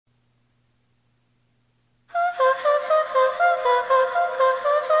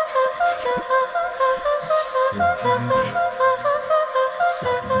Some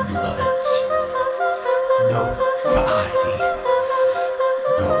blood. No body.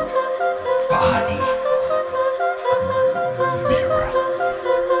 No body. Mirror.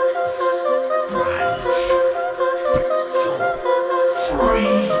 Strange. But you're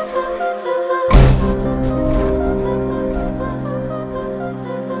free.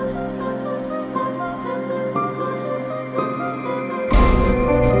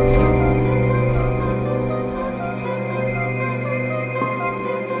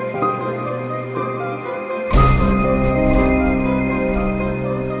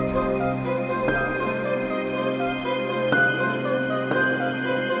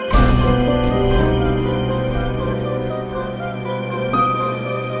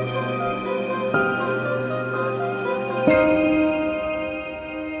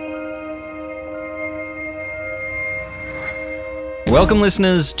 Welcome,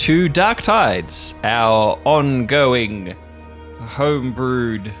 listeners, to Dark Tides, our ongoing,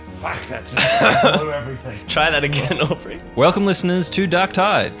 homebrewed... Fuck, that's just blew everything. Try that again, Aubrey. Welcome, listeners, to Dark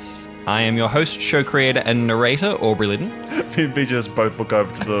Tides. I am your host, show creator, and narrator, Aubrey Liddon. Me and BJ just both look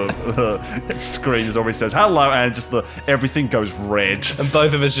over to the screen as Aubrey says hello, and just everything goes red. And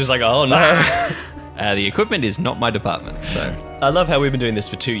both of us just like, oh no. The equipment is not my department, so... I love how we've been doing this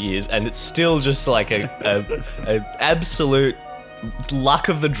for 2 years, and it's still just like a absolute luck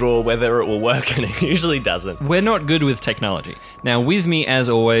of the draw whether it will work, and it usually doesn't. We're not good with technology. Now, with me, as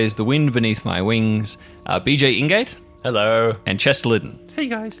always, the wind beneath my wings, BJ Ingate. Hello. And Chester Liddon. Hey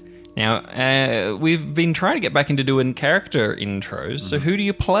guys. Now, we've been trying to get back into doing character intros, so who do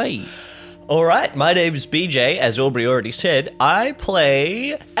you play? All right, my name's BJ, as Aubrey already said. I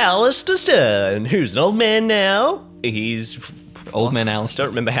play Alistair Stern, who's an old man now. He's... Old man Alistair.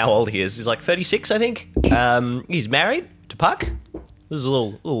 Don't remember how old he is. He's like 36, I think. He's married to Puck. This is a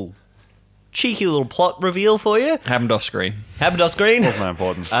little cheeky little plot reveal for you. Happened off screen. Happened off screen. Wasn't that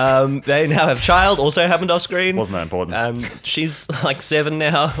important? They now have a child, also happened off screen. Wasn't that important? She's like 7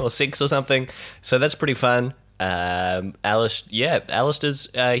 now, or 6 or something. So that's pretty fun. Alistair's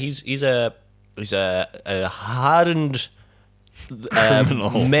he's a hardened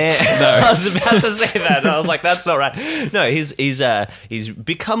Criminal. man. No. I was about to say that. And I was like, that's not right. No, he's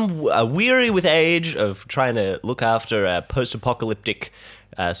become weary with age of trying to look after a post-apocalyptic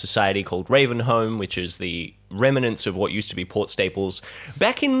society called Ravenholm, which is the remnants of what used to be Port Staples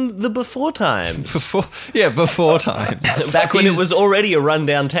back in the before times. Before times. Back when it was already a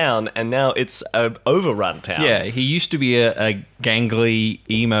run-down town, and now it's an overrun town. Yeah, he used to be a gangly,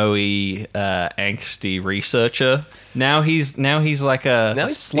 emo-y, angsty researcher. Now he's like a... Now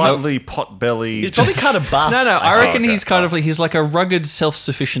he's Slightly pot-bellied. He's probably kind of buff. No, I reckon think. he's kind of like... He's like a rugged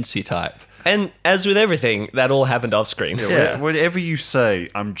self-sufficiency type. And as with everything, that all happened off screen. Yeah. Whatever you say,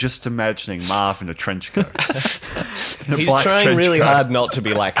 I'm just imagining Marv in a trench coat. He's trying really hard not to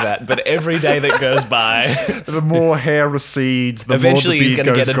be like that, but every day that goes by, The more hair recedes, the eventually more the he's beard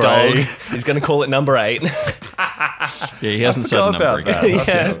going to goes get a grey. dog. He's going to call it number 8. Yeah, he hasn't said the forgot number about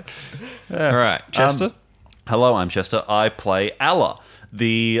again. Yeah. All right, Chester? Hello, I'm Chester. I play Allah,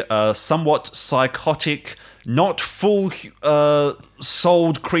 the somewhat psychotic, not full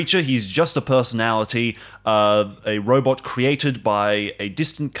souled creature. He's just a personality, a robot created by a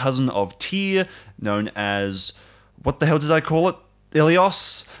distant cousin of Tyr, known as... What the hell did I call it?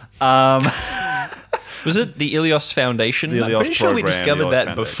 Ilios? Was it the Ilios Foundation? The Ilios Pretty sure we program, discovered Ilios that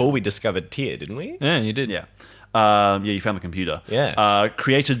Foundation. before we discovered Tyr, didn't we? Yeah, you did. Yeah. You found the computer. Yeah.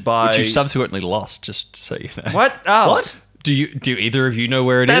 Created by... Which you subsequently lost, just so you know. What? Oh. What? Do either of you know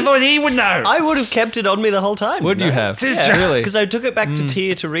where it is? I thought he would know. I would have kept it on me the whole time. What do you have? Really? Because I took it back to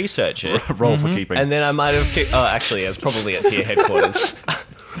Tyr to research it. Roll for keeping. And then I might have... Oh, actually, it was probably at Tyr headquarters.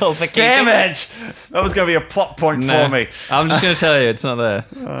 Roll for Damn keeping. it! That was going to be a plot point No. for me. I'm just going to tell you, it's not there.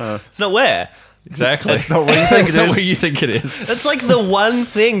 It's not where. Exactly. That's not what you think That's it not is. what you think it is. That's like the one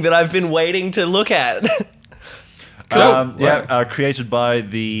thing that I've been waiting to look at. Created by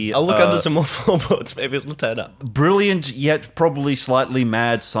the I'll look under some more floorboards. Maybe it'll turn up. brilliant yet probably slightly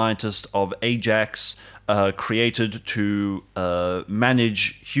mad scientist of Ajax, created to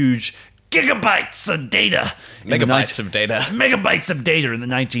manage huge gigabytes of data. Megabytes of data. Megabytes of data in the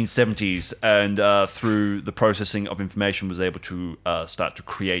 1970s, and through the processing of information was able to start to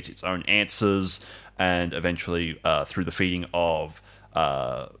create its own answers, and eventually through the feeding of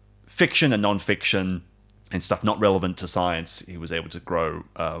fiction and non-fiction and stuff not relevant to science, he was able to grow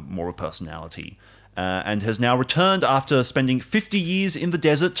more of a personality, and has now returned after spending 50 years in the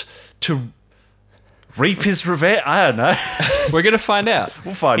desert to reap his revenge. I don't know. We're going to find out.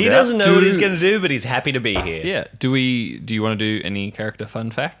 We'll find out. He doesn't know what he's going to do, but he's happy to be here. Yeah. Do you want to do any character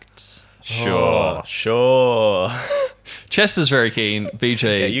fun facts? Sure. Sure. Chester's very keen.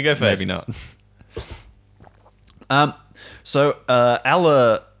 BJ, Yeah, you go first. Maybe not. So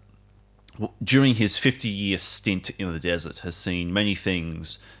Allah, during his 50-year stint in the desert, has seen many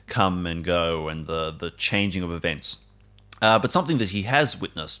things come and go and the changing of events. But something that he has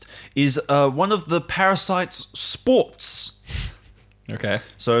witnessed is one of the parasites' sports. Okay.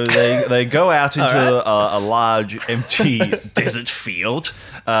 So they go out into a large empty desert field,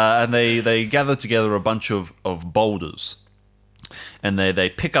 and they gather together a bunch of boulders. And they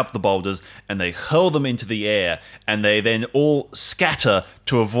pick up the boulders and they hurl them into the air, and they then all scatter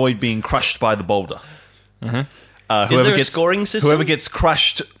to avoid being crushed by the boulder. Is there a scoring system? Whoever gets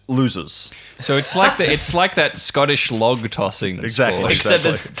crushed loses. So it's like that Scottish log tossing. Exactly. sport. Except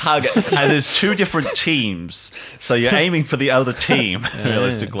there's targets. And there's two different teams, so you're aiming for the other team,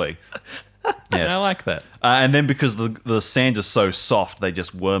 realistically. Yes. I like that. And then because the sand is so soft, they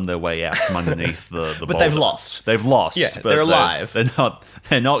just worm their way out from underneath the But they've boulder. lost. They've lost. Yeah, but they're alive.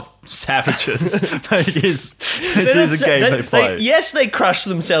 They're not savages. But it is They're not a game they play. Yes, they crush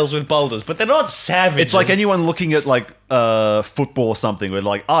themselves with boulders, but they're not savages. It's like anyone looking at like football or something, where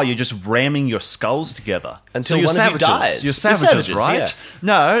like, oh, you're just ramming your skulls together Until you're one of you savages. dies. You're You're savages, savages, right? yeah.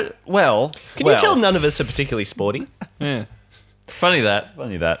 No, well, Can you tell none of us are particularly sporty? Yeah. Funny that.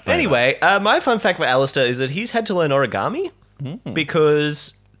 Funny that. Anyway, my fun fact for Alistair is that he's had to learn origami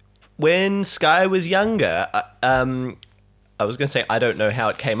because when Sky was younger, I was going to say I don't know how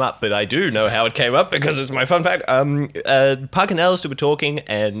it came up, but I do know how it came up because it's my fun fact. Puck and Alistair were talking,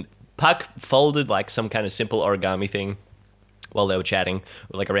 and Puck folded like some kind of simple origami thing while they were chatting,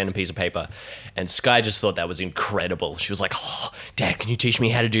 with like a random piece of paper, and Sky just thought that was incredible. She was like, "Oh, Dad, can you teach me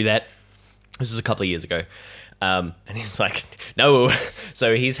how to do that?" This is a couple of years ago. And he's like, no.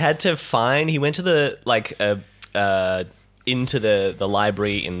 So he's had to find. He went to the into the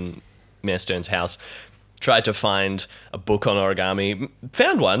library in Mayor Stern's house, tried to find a book on origami,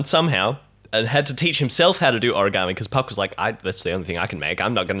 found one somehow, and had to teach himself how to do origami because Puck was like, that's the only thing I can make.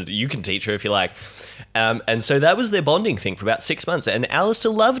 I'm not going to. You can teach her if you like. And so that was their bonding thing for about 6 months. And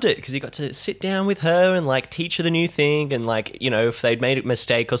Alistair loved it because he got to sit down with her and like teach her the new thing. And like, you know, if they'd made a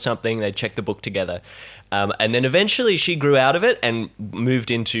mistake or something, they'd check the book together. And then eventually she grew out of it and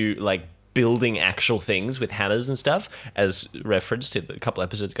moved into like building actual things with hammers and stuff, as referenced a couple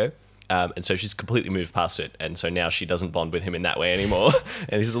episodes ago. And so she's completely moved past it. And so now she doesn't bond with him in that way anymore.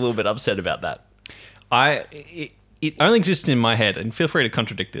 And he's a little bit upset about that. It only exists in my head, and feel free to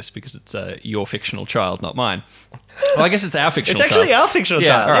contradict this because it's your fictional child, not mine. Well, I guess it's our fictional It's child. actually our fictional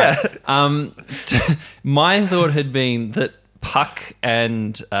child, all right. My thought had been that Puck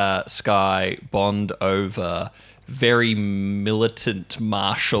and Sky bond over very militant,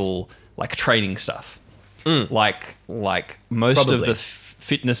 martial, like training stuff. Like most of Probably. the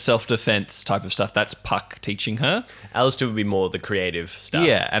fitness, self-defense type of stuff, that's Puck teaching her. Alistair would be more the creative stuff.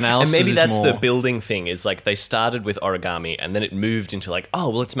 Yeah, and Alistair's maybe is that's the more- building thing, is like they started with origami and then it moved into like, oh,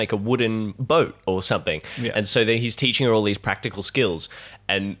 well, let's make a wooden boat or something. Yeah. And so then he's teaching her all these practical skills.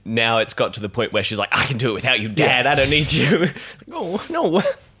 And now it's got to the point where she's like, I can do it without you, Dad. I don't need you. Oh, no.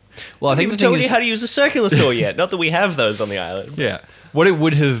 Well, I think I the told thing you is, how to use a circular saw yet. Not that we have those on the island. yeah, what it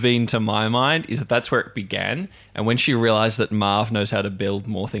would have been to my mind is that that's where it began. And when she realized that Marv knows how to build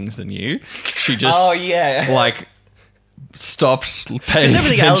more things than you, she just Oh, yeah. like stopped paying Because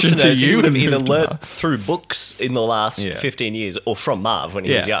everything else attention to knows, he you would have and either moved to learnt Marv. through books in the last Yeah. 15 years or from Marv when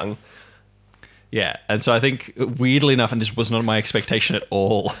he was Yeah. young. Yeah, and so I think weirdly enough, and this was not my expectation at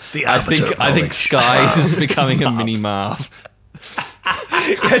all. The I arbiter think of I think knowledge. Sky is becoming a mini Marv.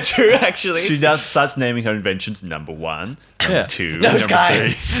 Yeah, true, actually. She does starts naming her inventions. Number 1, number Yeah. 2, No, number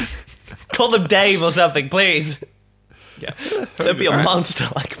Sky. 3. Call them Dave or something, please. Yeah. Don't be a All right. monster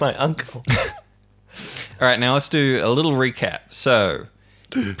like my uncle. All right, now let's do a little recap. So,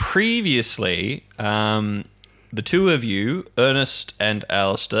 previously, the two of you, Ernest and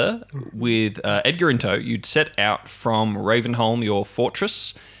Alistair, with Edgar in tow, you'd set out from Ravenholm, your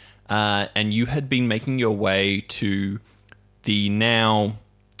fortress, and you had been making your way to the now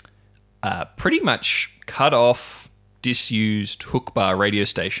pretty much cut off, disused Hook Bar radio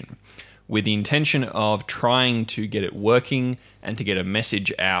station, with the intention of trying to get it working and to get a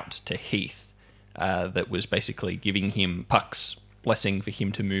message out to Heath that was basically giving him Puck's blessing for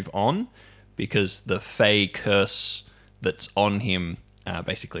him to move on, because the Fey curse that's on him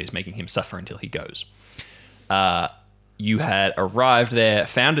basically is making him suffer until he goes. You had arrived there,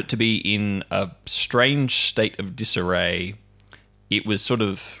 found it to be in a strange state of disarray. It was sort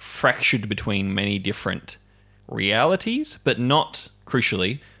of fractured between many different realities, but not,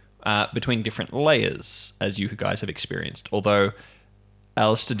 crucially, between different layers, as you guys have experienced. Although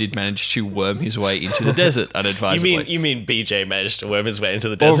Alistair did manage to worm his way into the desert unadvisedly. You mean BJ managed to worm his way into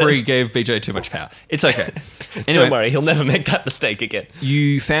the desert? Aubrey gave BJ too much power. It's okay. Anyway, Don't worry, he'll never make that mistake again.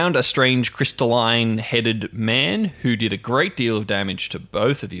 you found a strange crystalline-headed man who did a great deal of damage to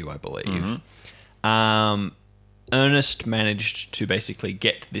both of you, I believe. Ernest managed to basically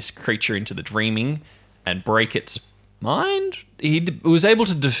get this creature into the dreaming and break its mind. He was able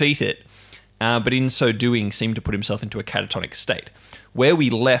to defeat it, but in so doing seemed to put himself into a catatonic state. Where we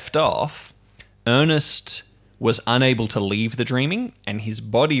left off, Ernest was unable to leave the dreaming, and his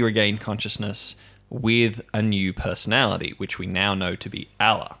body regained consciousness with a new personality, which we now know to be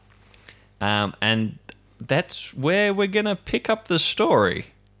Allah. And that's where we're going to pick up the story.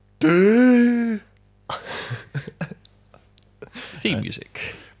 Theme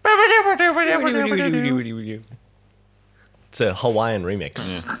music. It's a Hawaiian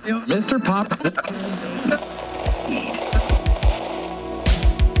remix. Mr. Pop.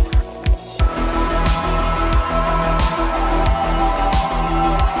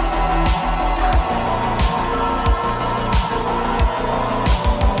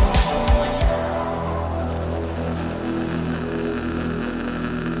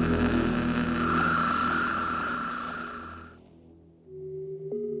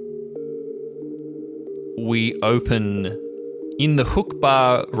 We open in the Hook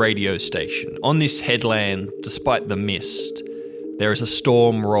Bar radio station. On this headland, despite the mist, there is a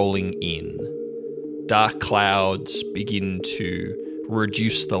storm rolling in. Dark clouds begin to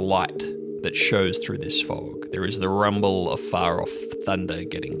reduce the light that shows through this fog. There is the rumble of far-off thunder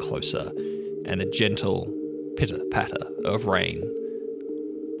getting closer and a gentle pitter-patter of rain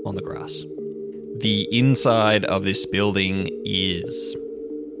on the grass. The inside of this building is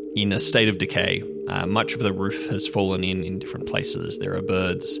in a state of decay. Much of the roof has fallen in different places. There are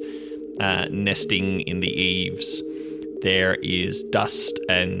birds nesting in the eaves. There is dust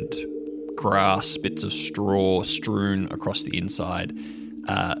and grass, bits of straw strewn across the inside.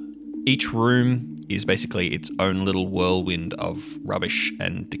 Each room is basically its own little whirlwind of rubbish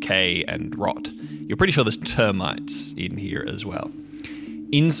and decay and rot. You're pretty sure there's termites in here as well.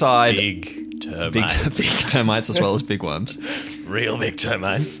 Inside... Big termites. Big termites as well as big worms. Real big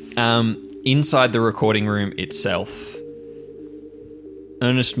termites. Inside the recording room itself,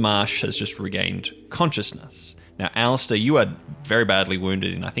 Ernest Marsh has just regained consciousness. Now, Alistair, you are very badly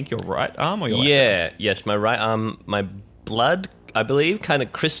wounded in, I think, your right arm or your left arm? Yes, my right arm, my blood, I believe, kind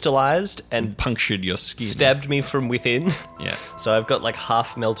of crystallized and Punctured your skin. stabbed me from within. Yeah. So I've got like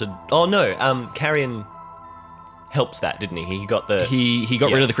half melted. Oh no, Carrion helps that, didn't he? He got the. He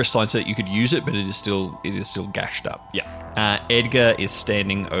got Yeah. rid of the crystalline so that you could use it, but it is still gashed up. Yeah. Edgar is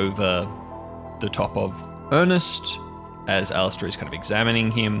standing over the top of Ernest as Alistair is kind of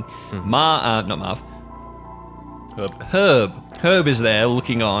examining him. Not Marv. Herb is there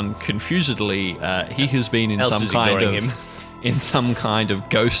looking on confusedly. He has been in Alistair's ignoring some kind of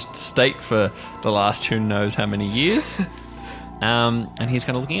ghost state for the last who knows how many years. And he's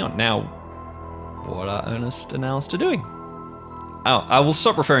kind of looking on. Now, what are Ernest and Alistair doing? Oh, I will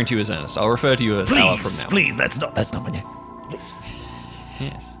stop referring to you as Ernest. I'll refer to you as Ella from now. Please, that's not my name.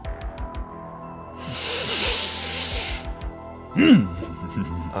 Yes.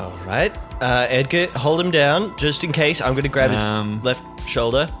 All right. Edgar, hold him down just in case. I'm going to grab his left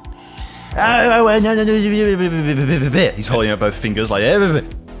shoulder. He's holding out both fingers like.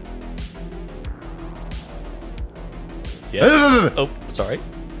 Yes. Oh, sorry.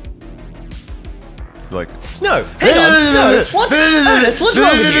 He's like. No, hang on. No. Ernest, what's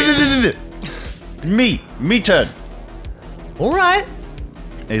wrong with you? Me turn. All right.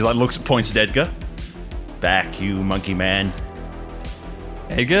 And he's like points at Edgar. Back, you monkey man.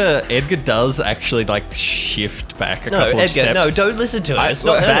 Edgar does actually like shift back a No, couple of Edgar, steps. no, don't listen to it. It's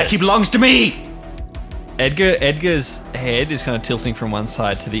not Back, Ernest. he belongs to me. Edgar's head is kind of tilting from one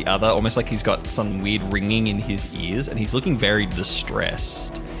side to the other, almost like he's got some weird ringing in his ears, and he's looking very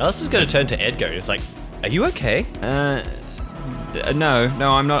distressed. Alistair's going to turn to Edgar. He's like, "Are you okay?" No,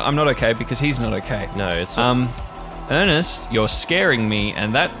 I'm not okay because he's not okay. No, it's not. Ernest, you're scaring me,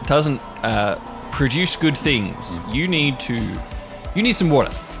 and that doesn't produce good things. You need some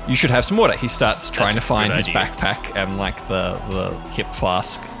water. You should have some water. He starts trying That's to a find good his idea. backpack and like the hip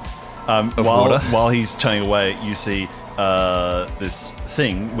flask. water. While he's turning away, you see this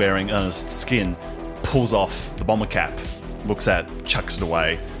thing wearing Ernest's skin pulls off the bomber cap, looks at, chucks it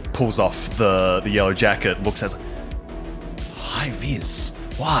away, pulls off the yellow jacket, looks at, high vis,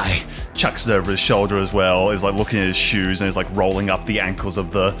 why? Chucks it over his shoulder as well, is like looking at his shoes and is like rolling up the ankles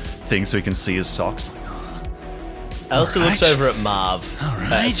of the thing so he can see his socks. Alistair looks Alright. over at Marv.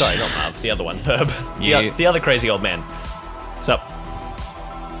 Alright. Sorry, not Marv, the other one, Herb. Yeah. The other crazy old man. What's up?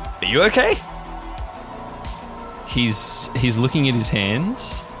 Are you okay? He's looking at his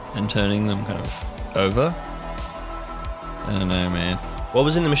hands and turning them kind of over. I don't know, man. What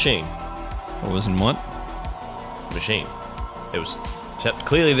was in the machine? What was in what? Machine. It was...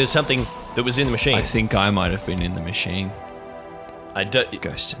 Clearly there's something that was in the machine. I think I might have been in the machine. I don't...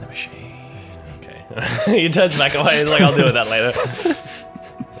 Ghost in the machine. Okay. He turns back away. He's like, I'll deal with that later.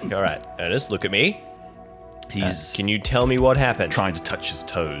 It's like, all right, Ernest, look at me. He's Can you tell me what happened? trying to touch his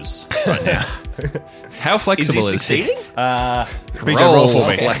toes right now. How Is he flexible is he? succeeding? BJ, roll for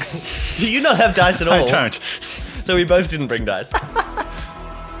me. Flex. Do you not have dice at all? I don't. So we both didn't bring dice.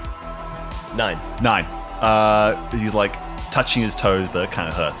 9. 9. He's like touching his toes, but it kind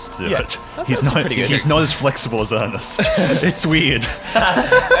of hurts to do Yeah, it. that He's sounds not. pretty good. He's not as flexible as Ernest. It's weird.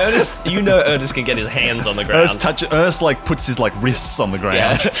 Ernest, Ernest can get his hands on the ground. Ernest like puts his like wrists on the ground.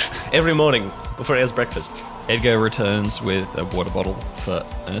 Yeah. Every morning before he has breakfast. Edgar returns with a water bottle for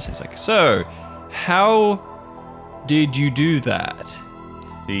Ernest. He's like, so, how did you do that?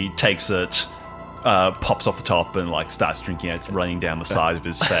 He takes it, pops off the top, and like starts drinking it. It's running down the side of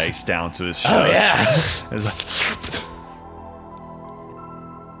his face down to his shirt. Oh, yeah. It's like,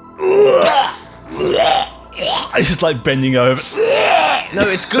 he's just like bending over. No,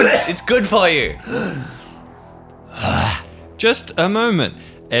 it's good. It's good for you. Just a moment.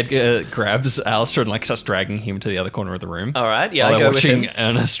 Edgar grabs Alistair and like starts dragging him to the other corner of the room. All right, yeah, while I they're go with watching him.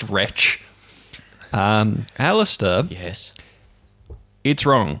 Ernest retch. Alistair, Yes. it's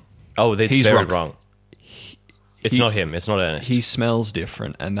wrong. Oh, that's He's very wrong. wrong. It's not him. It's not Ernest. He smells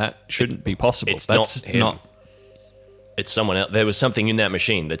different, and that shouldn't be possible. It's That's not him. It's someone else. There was something in that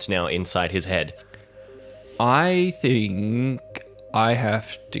machine that's now inside his head. I think I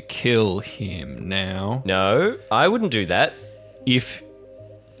have to kill him now. No, I wouldn't do that. If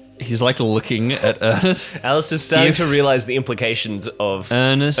he's like looking at Ernest, Alistair's starting If to realize the implications of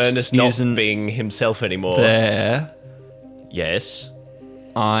Ernest not isn't being himself anymore. there, Yes.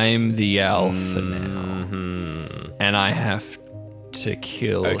 I'm the alpha now, and I have to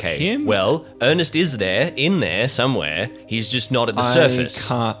kill Okay. him. Well, Ernest is there, in there somewhere. He's just not at the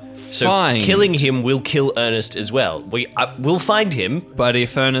surface. I can't So find. killing him will kill Ernest as well. We'll find him. But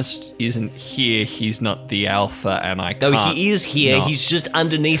if Ernest isn't here, he's not the alpha, and I No, can't. he is here. not. He's just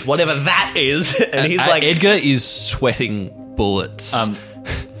underneath whatever that is, and he's like, Edgar is sweating bullets.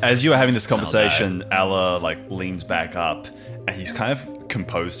 As you are having this conversation, Alla like leans back up, and he's kind of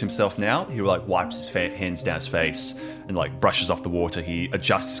composed himself now. He like wipes his hands down his face and like brushes off the water. He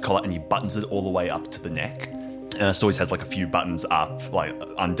adjusts his collar and he buttons it all the way up to the neck. Ernest always has like a few buttons up, like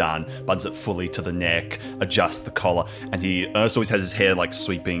undone, buttons it fully to the neck, adjusts the collar, and Ernest always has his hair like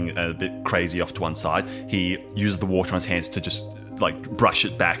sweeping a bit crazy off to one side. He uses the water on his hands to just like brush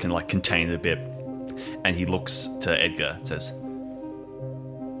it back and like contain it a bit. And he looks to Edgar and says,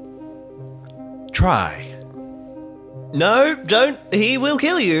 "Try." no, don't. He will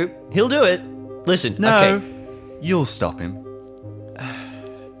kill you. He'll do it. Listen, No, okay. you'll stop him.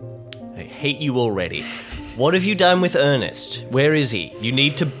 I hate you already. What have you done with Ernest? Where is he? You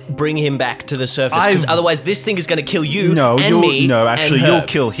need to bring him back to the surface, because I've- otherwise this thing is going to kill you No, and you'll me. actually and you'll Herb.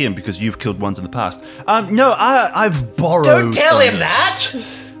 kill him because you've killed ones in the past. No, I've borrowed. Don't tell him Ernest. that.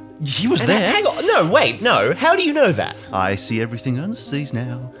 He was And there. hang on. No, wait. No. How do you know that? I see everything Ernest sees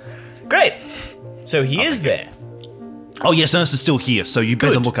now. Great. So he is there. Oh yes, Ernest is still here, so you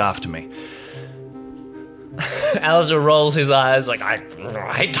better Good. look after me. Alistair rolls his eyes like, I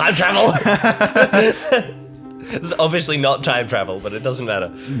hate time travel. It's obviously not time travel, but it doesn't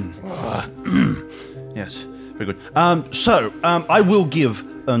matter. Yes, very good. So I will give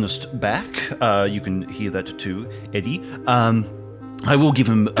Ernest back. You can hear that too, Eddie. I will give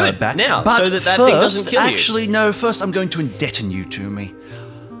him Good. back Now, but so that first, thing doesn't kill you. Actually, no. First, I'm going to indetten you to me.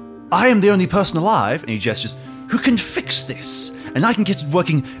 I am the only person alive, and he gestures, who can fix this, and I can get it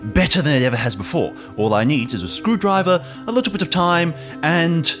working better than it ever has before. All I need is a screwdriver, a little bit of time,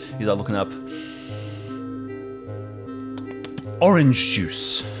 and he's like looking up. Orange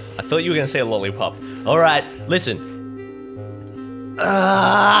juice. I thought you were going to say a lollipop. All right, listen.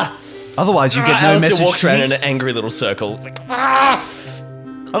 Otherwise, you get no Alistair message. walks to around Heath. in an angry little circle. Like,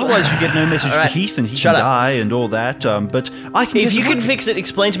 Otherwise, you get no message All right, to Heath, and he shut can up. die and all that. But I can. if get you to can work fix it,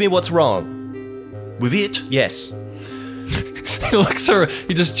 explain to me what's wrong. with it. Yes. he looks around,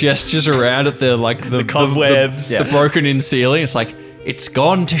 he just gestures around at the cobwebs. the broken in ceiling. It's like it's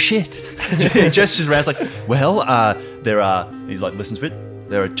gone to shit. He gestures around. It's like, well, there are. He's like, listens to it.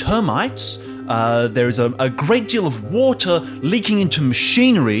 There are termites There is a great deal of water leaking into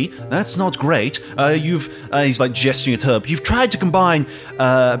machinery. That's not great. He's like gesturing at Herb. You've tried to combine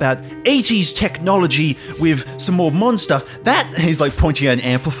about 80s technology with some more modern stuff. That, he's like pointing at an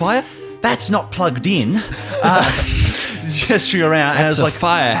amplifier. That's not plugged in. Gesturing around. That's and a like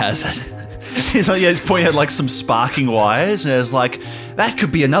fire hazard. he's like, yeah, he's pointing at like some sparking wires, and it's like that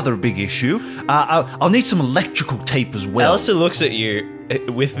could be another big issue. I'll need some electrical tape as well. Alistair looks at you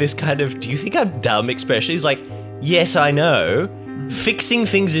with this kind of, do you think I'm dumb expression? He's like, yes, I know. Fixing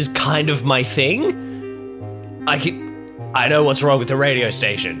things is kind of my thing. I know what's wrong with the radio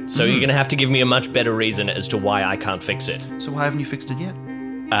station, so you're going to have to give me a much better reason as to why I can't fix it. So why haven't you fixed it yet?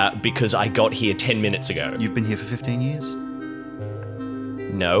 Because I got here 10 minutes ago. You've been here for 15 years.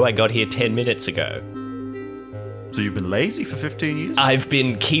 No, I got here 10 minutes ago. So you've been lazy for 15 years? I've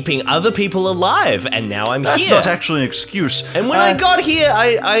been keeping other people alive, and now I'm That's here. not actually an excuse. And when I got here,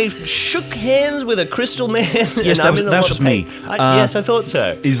 I shook hands with a crystal man. Yes, and I'm in a that lot was of pain. me. Yes, I thought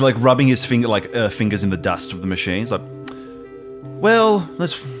so. He's like rubbing his fingers in the dust of the machine. He's like, well,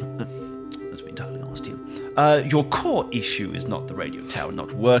 let's be entirely honest here. Your core issue is not the radio tower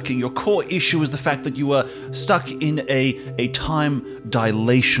not working. Your core issue is the fact that you were stuck in a time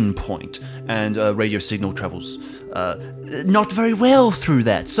dilation point, and radio signal travels not very well through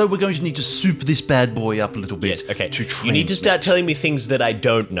that. So we're going to need to soup this bad boy up a little bit. Yes, okay. To You need to start telling me things that I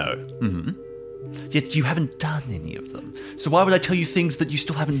don't know. Yet you haven't done any of them. So why would I tell you things that you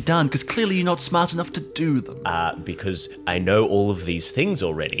still haven't done? Because clearly you're not smart enough to do them. Because I know all of these things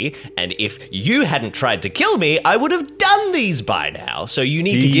already, and if you hadn't tried to kill me, I would have done these by now. So you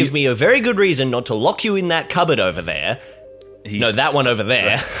need to give me a very good reason not to lock you in that cupboard over there. No, that one over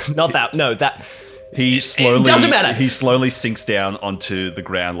there. Not that. No, that. He slowly. It doesn't matter. He slowly sinks down onto the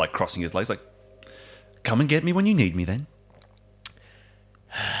ground, like crossing his legs, like, "Come and get me when you need me, then."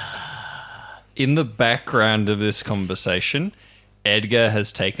 In the background of this conversation, Edgar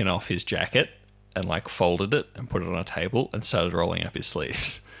has taken off his jacket and like folded it and put it on a table and started rolling up his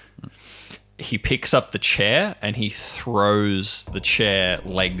sleeves. He picks up the chair and he throws the chair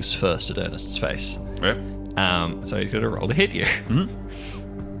legs first at Ernest's face. Yeah. So he's got to roll to hit you.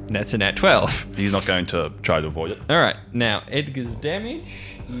 And that's a nat 12. He's not going to try to avoid it. All right. Now, Edgar's damage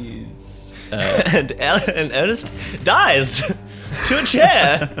is... and Ernest dies to a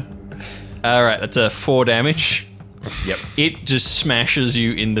chair. all right, that's a 4 damage. Yep. It just smashes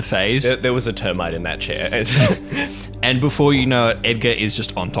you in the face. There was a termite in that chair. And before you know it, Edgar is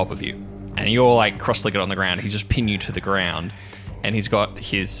just on top of you. And you're like cross-legged on the ground. He's just pinned you to the ground. And he's got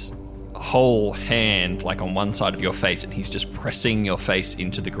his whole hand like on one side of your face, and he's just pressing your face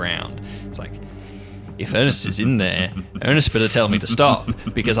into the ground. It's like, if Ernest is in there, Ernest better tell me to stop,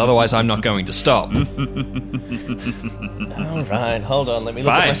 because otherwise I'm not going to stop. All right, hold on. Let me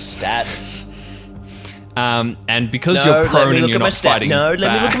look at my stats. And because you're prone and you're not fighting let me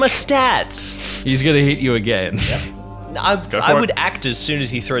look back, at my stats. he's going to hit you again. I would act as soon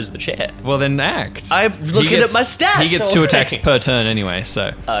as he throws the chair. Well, then act. I'm looking at my stats. He gets 2 attacks per turn anyway,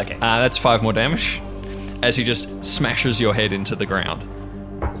 so... Okay. That's 5 more damage, as he just smashes your head into the ground.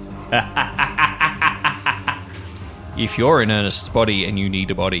 If you're in Ernest's body and you need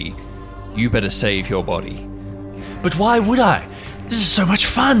a body, you better save your body. But why would I? This is so much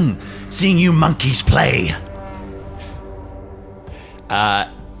fun, seeing you monkeys play.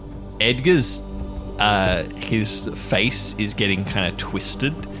 Edgar's... his face is getting kind of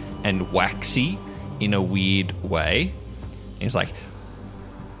twisted and waxy in a weird way. He's like,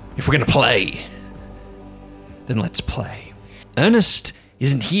 if we're going to play, then let's play. Ernest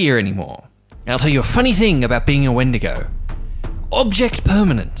isn't here anymore. I'll tell you a funny thing about being a Wendigo. Object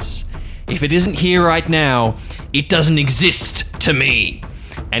permanence. If it isn't here right now, it doesn't exist to me.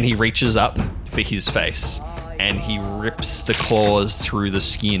 And he reaches up for his face, and he rips the claws through the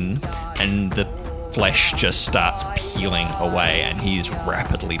skin, and the flesh just starts peeling away, and he is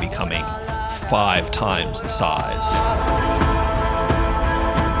rapidly becoming 5 times the size.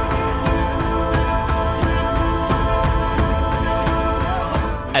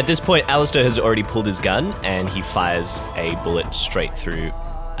 At this point, Alistair has already pulled his gun, and he fires a bullet straight through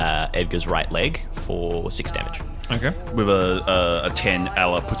Edgar's right leg for 6 damage. Okay. With a 10,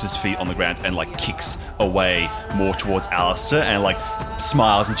 Alla puts his feet on the ground and like kicks away more towards Alistair and like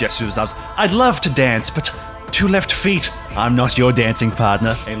smiles and gestures his arms. I'd love to dance, but 2 left feet. I'm not your dancing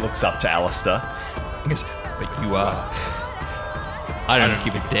partner. And he looks up to Alistair. He goes, but you are. I don't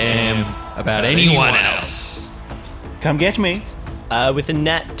give a damn about anyone else. Come get me. With a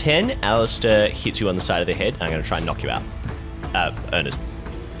nat 10, Alistair hits you on the side of the head. I'm going to try and knock you out. Ernest.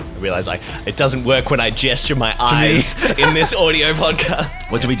 realize it doesn't work when I gesture my eyes in this audio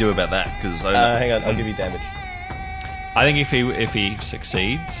podcast. What do we do about that? Because Hang on, I'll give you damage. I think if he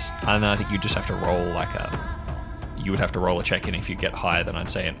succeeds, and I think you just have to roll you would have to roll a check in if you get higher than I'd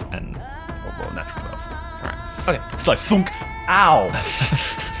say, and I'll roll a natural 12. right. Okay. It's like thunk. Ow!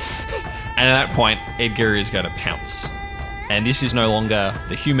 And at that point, Edgar is going to pounce. And this is no longer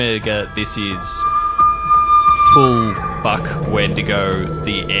the human Edgar, this is full buck Wendigo,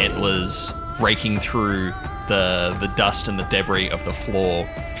 the antlers raking through the dust and the debris of the floor,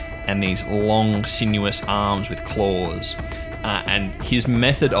 and these long, sinuous arms with claws. And his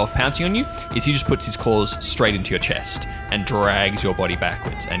method of pouncing on you is he just puts his claws straight into your chest and drags your body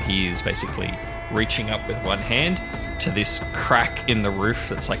backwards. And he is basically reaching up with one hand to this crack in the roof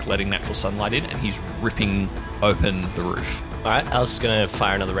that's like letting natural sunlight in, and he's ripping open the roof. All right, Alice is going to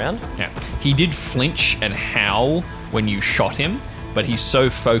fire another round. Yeah. He did flinch and howl when you shot him, but he's so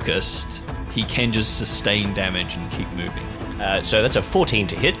focused, he can just sustain damage and keep moving. So that's a 14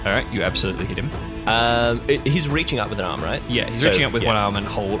 to hit. All right, you absolutely hit him. He's reaching up with an arm, right? Yeah, he's So, reaching up with yeah. one arm and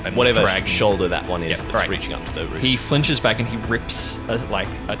hold and Whatever dragging. shoulder that one is Yeah, that's right. reaching up to the roof. He flinches back and he rips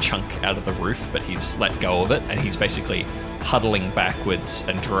a chunk out of the roof, but he's let go of it, and he's basically huddling backwards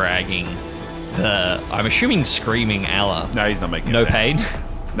and dragging I'm assuming screaming Allah. No, he's not making No a sound. pain?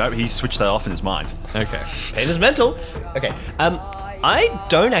 No, he's switched that off in his mind. Okay. Pain is mental. Okay. I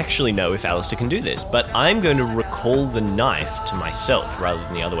don't actually know if Alistair can do this, but I'm going to recall the knife to myself rather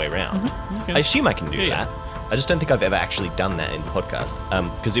than the other way around. Okay. I assume I can do Yeah, that. I just don't think I've ever actually done that in the podcast.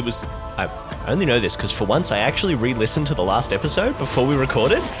 Because I only know this because for once I actually re-listened to the last episode before we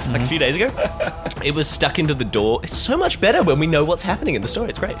recorded, like a few days ago. It was stuck into the door. It's so much better when we know what's happening in the story.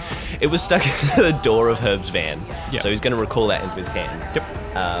 It's great. It was stuck into the door of Herb's van. Yeah. So he's going to recall that into his hand. Yep.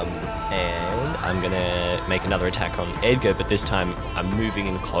 And I'm going to make another attack on Edgar, but this time I'm moving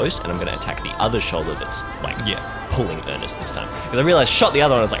in close and I'm going to attack the other shoulder that's like pulling Ernest this time. Because I realized shot the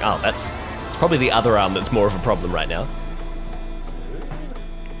other one, I was like, oh, that's probably the other arm that's more of a problem right now.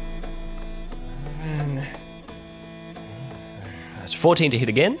 That's 14 to hit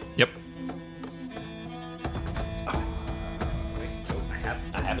again. Yep.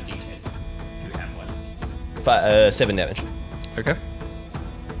 I have a D10. You have one. 7 damage. Okay.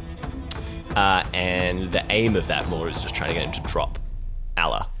 And the aim of that more is just trying to get him to drop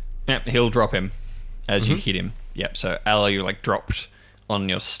Allah. Yep, he'll drop him as you hit him. Yep, so Allah, you're like dropped on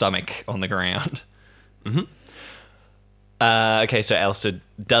your stomach on the ground. Okay, so Alistair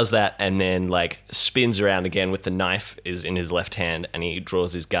does that and then like spins around again with the knife is in his left hand and he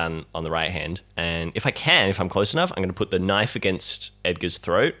draws his gun on the right hand. And if I'm close enough, I'm going to put the knife against Edgar's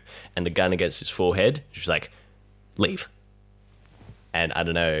throat and the gun against his forehead. She's like, leave. And I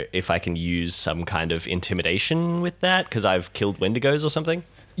don't know if I can use some kind of intimidation with that because I've killed Wendigos or something.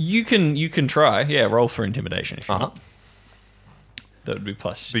 You can try. Yeah, roll for intimidation if you Uh-huh. want. That would be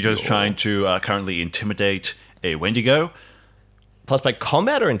plus. We're just your- trying to currently intimidate a Wendigo. Plus by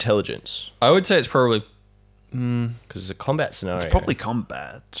combat or intelligence? I would say it's probably. Because it's a combat scenario. Probably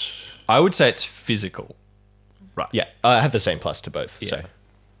combat. I would say it's physical. Right. Yeah, I have the same plus to both. So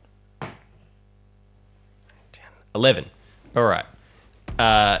Yeah. 11. All right.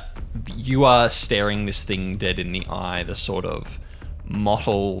 You are staring this thing dead in the eye, the sort of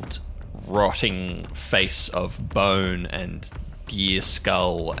mottled, rotting face of bone and deer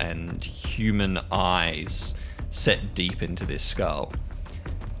skull and human eyes set deep into this skull.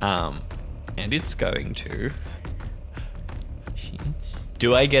 And it's going to...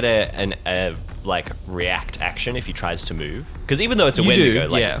 Do I get a like react action if he tries to move? Because even though it's a You do, Wendigo,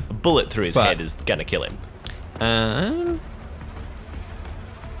 like yeah. a bullet through his But- head is gonna kill him.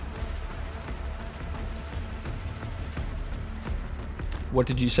 What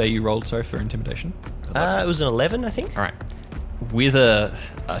did you say you rolled, sorry, for intimidation? It was an 11, I think. All right. With a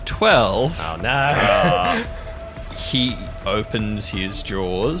 12, Oh no! he opens his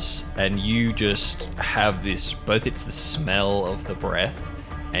jaws, and you just have this, both it's the smell of the breath,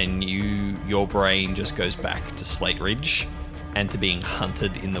 and your brain just goes back to Slate Ridge and to being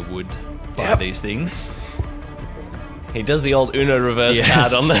hunted in the wood by these things. He does the old Uno reverse Yes.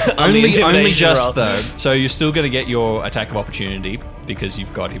 card on the only intimidation just roll. though. So you're still going to get your attack of opportunity because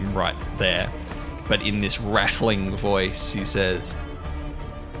you've got him right there. But in this rattling voice, he says,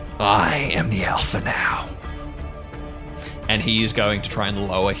 "I am the alpha now." And he is going to try and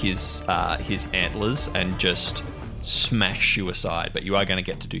lower his antlers and just smash you aside. But you are going to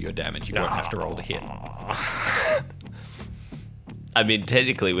get to do your damage. You won't have to roll the hit. I mean,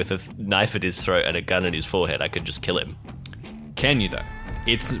 technically, with a knife at his throat and a gun at his forehead, I could just kill him. Can you though?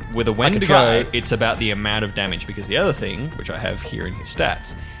 It's with a I can Wendigo, try. it's about the amount of damage, because the other thing, which I have here in his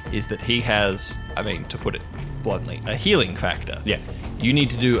stats, is that he has, I mean, to put it bluntly, a healing factor. Yeah. You need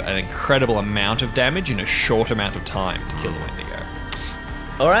to do an incredible amount of damage in a short amount of time to kill the Wendigo.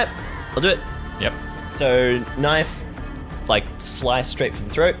 All right, I'll do it. Yep. So knife, like slice straight for the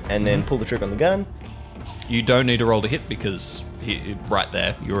throat, and then pull the trigger on the gun. You don't need to roll to hit because right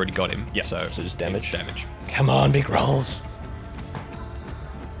there, you already got him. Yeah, So so just damage. it's damage. Come on, big rolls.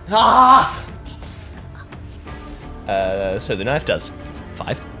 Ah! So the knife does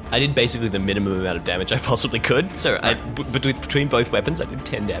 5. I did basically the minimum amount of damage I possibly could. So between both weapons, I did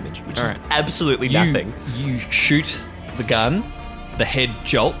 10 damage, which is Alright. absolutely nothing. You shoot the gun, the head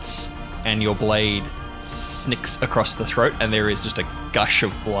jolts, and your blade snicks across the throat, and there is just a gush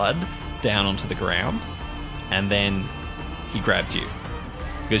of blood down onto the ground. And then he grabs you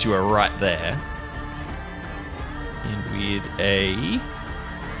because you are right there. And with a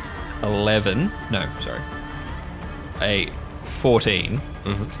 14,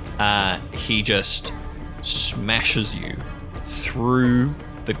 he just smashes you through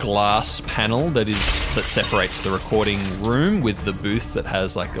the glass panel that separates the recording room with the booth that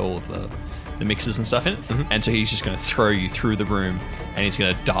has like all of the mixers and stuff in it. And so he's just going to throw you through the room, and he's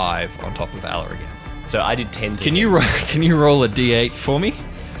going to dive on top of Alla again. So I did 10 to Can hit. you roll a d8 for me?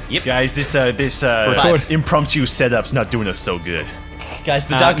 Guys, this Five. impromptu setup's not doing us so good. Guys,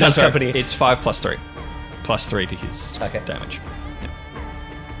 the Dark Knight sorry, Company. It's 5 plus 3. Plus 3 to his Okay. damage.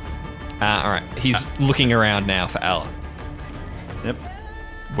 All right. He's looking around now for Alla. Yep.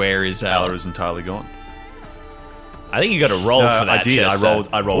 Where is Alla? Alla is entirely gone. I think you got to roll for that. I did. Chester.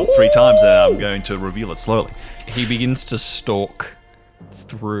 I rolled 3 times, and I'm going to reveal it slowly. He begins to stalk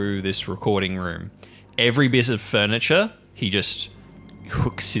through this recording room. Every bit of furniture, he just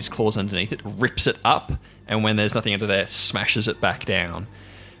hooks his claws underneath it, rips it up, and when there's nothing under there, smashes it back down.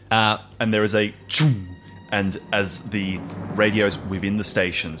 And there is a choom, and as the radios within the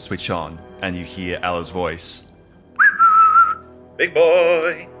station switch on, and you hear Alla's voice. Big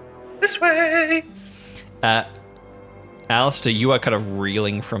boy, this way. Alistair, you are kind of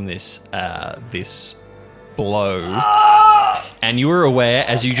reeling from this blow, and you are aware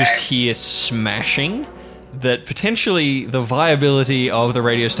as you just hear smashing that potentially the viability of the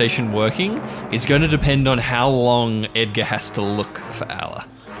radio station working is going to depend on how long Edgar has to look for Alla.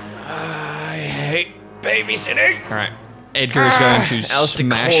 I hate babysitting. All right, Edgar is going to Alistair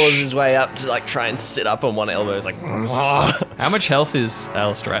smash. claws his way up to like try and sit up on one elbow. It's like, How much health is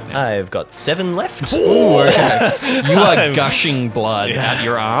Alistair at now? I've got 7 left. Ooh, okay. You are gushing blood out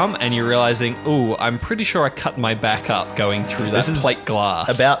your arm, and you're realizing, ooh, I'm pretty sure I cut my back up going through that This is plate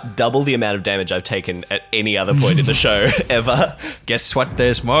glass. About double the amount of damage I've taken at any other point in the show ever. Guess what?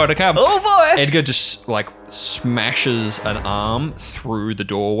 There's more to come. Oh boy! Edgar just like smashes an arm through the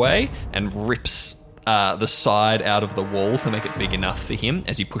doorway and rips the side out of the wall to make it big enough for him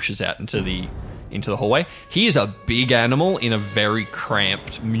as he pushes out into the hallway. He is a big animal in a very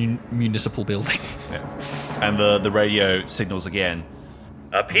cramped municipal building. And the radio signals again.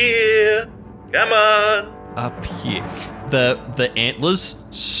 Up here, come on. Up here, the antlers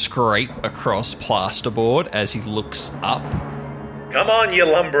scrape across plasterboard as he looks up, Come on, you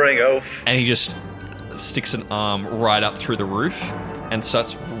lumbering oaf. and he just sticks an arm right up through the roof and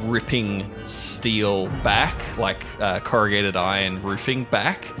starts ripping steel back, like corrugated iron roofing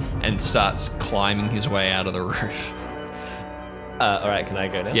back, and starts climbing his way out of the roof. All right, can I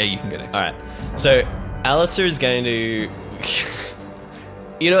go now? Yeah, you can go next. All right. So Alistair is going to.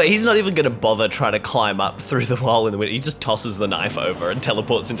 You know, he's not even going to bother trying to climb up through the wall in the window. He just tosses the knife over and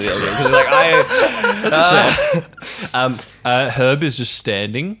teleports into the other room. 'Cause he's like, Herb is just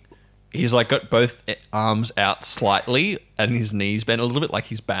standing. He's like got both arms out slightly and his knees bent a little bit, like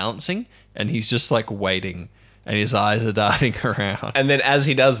he's balancing, and he's just like waiting, and his eyes are darting around. And then as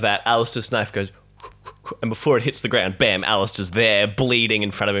he does that, Alistair's knife goes, and before it hits the ground, bam, Alistair's there, bleeding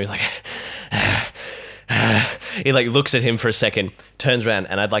in front of him. He's like, he like looks at him for a second, turns around,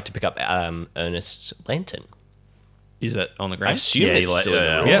 and I'd like to pick up Ernest's lantern. Is that on the I ground? assume Yeah, it's still in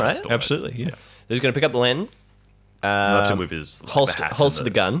the room, Yeah, right? absolutely. Yeah. He's going to pick up the lantern, Left him with his like, holster, the hat holster and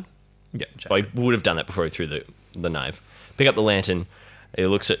the gun. Yeah. Well, he would have done that before he threw the knife. Pick up the lantern. He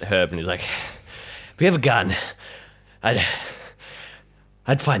looks at Herb and he's like, if we have a gun, I'd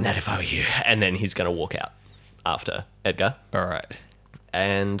find that if I were you. And then he's going to walk out after Edgar. All right.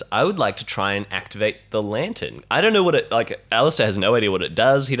 And I would like to try and activate the lantern. I don't know what it, like, Alistair has no idea what it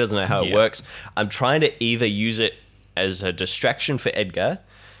does. He doesn't know how it Yeah. works. I'm trying to either use it as a distraction for Edgar,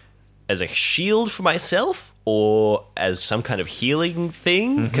 as a shield for myself or as some kind of healing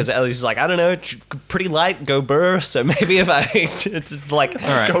thing? Because Ellie's like, I don't know, pretty light, go burr. So maybe if I like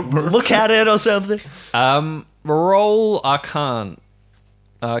right. look at it or something. Roll Arcana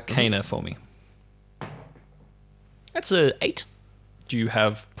for me. That's a 8. Do you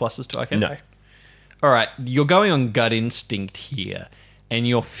have pluses to Arcana? No. All right, you're going on gut instinct here, and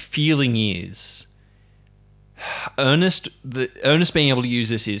your feeling is Ernest being able to use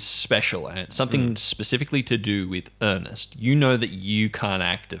this is special, and it's something specifically to do with Ernest. You know that you can't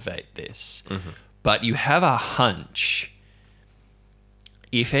activate this, but you have a hunch.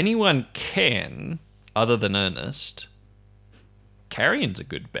 If anyone can, other than Ernest, Carrion's a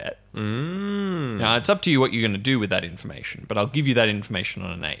good bet. Now, it's up to you what you're going to do with that information, but I'll give you that information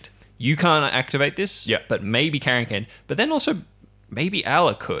on an 8. You can't activate this, but maybe Carrion can. But then also, maybe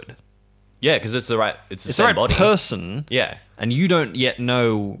Alla could. Yeah, because it's the right Right body. person. Yeah. And you don't yet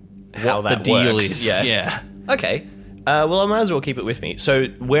know How what that the deal works. is. Yeah. Okay. Well, I might as well keep it with me. So,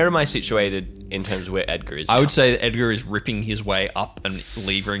 where am I situated in terms of where Edgar is now? I would say that Edgar is ripping his way up and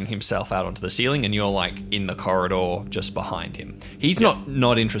levering himself out onto the ceiling, and you're like in the corridor just behind him. He's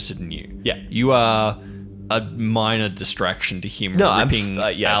not interested in you. Yeah. You are a minor distraction to him No, I'm ripping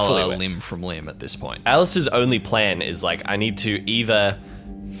fully Alla aware. limb from limb at this point. Alistair's only plan is like, I need to either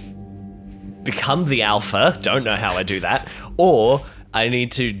become the alpha, don't know how I do that, or I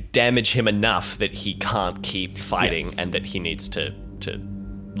need to damage him enough that he can't keep fighting and that he needs to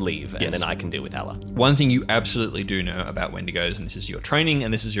leave, and Yes. then I can deal with Alla. One thing you absolutely do know about Wendigos, and this is your training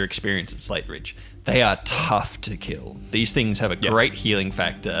and this is your experience at Slate Ridge, they are tough to kill. These things have a great healing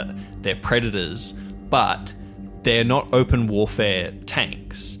factor. They're predators, but they're not open warfare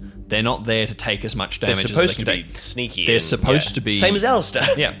tanks. They're not there to take as much They're damage supposed as to they be can take. sneaky. They're and- supposed to be... Same as Alistair.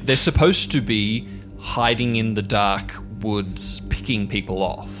 Yeah, they're supposed to be hiding in the dark woods, picking people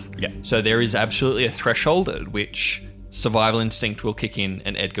off. Yeah. So there is absolutely a threshold at which survival instinct will kick in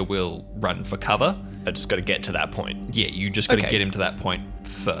and Edgar will run for cover. I just got to get to that point. Yeah, you just got to Okay. get him to that point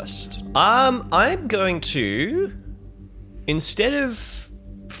first. I'm going to, instead of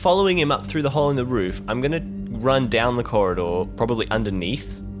following him up through the hole in the roof, I'm going to run down the corridor, probably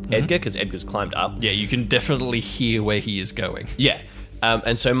underneath Edgar, because Edgar's climbed up. Yeah, you can definitely hear where he is going. Yeah.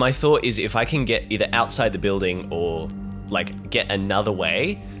 And so my thought is if I can get either outside the building or like get another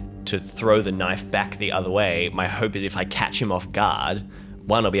way to throw the knife back the other way, my hope is if I catch him off guard,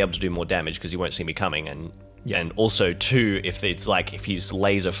 one, I'll be able to do more damage because he won't see me coming, and also two, if he's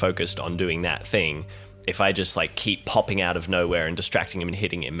laser focused on doing that thing, if I just like keep popping out of nowhere and distracting him and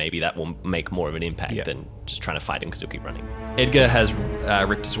hitting him, maybe that will make more of an impact than just trying to fight him because he'll keep running. Edgar has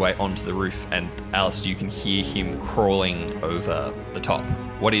ripped his way onto the roof, and Alistair, you can hear him crawling over the top.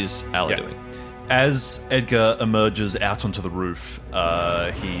 What is Alla doing? As Edgar emerges out onto the roof,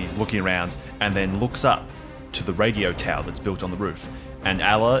 he's looking around and then looks up to the radio tower that's built on the roof. And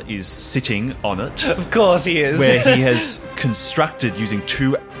Alla is sitting on it, Of course he is. where he has constructed using the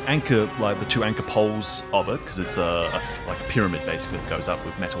two anchor poles of it, because it's like a pyramid basically that goes up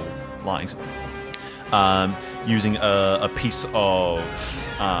with metal linings. Using a piece of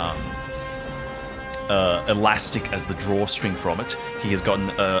elastic as the drawstring from it, he has gotten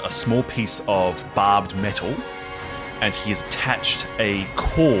a small piece of barbed metal, and he has attached a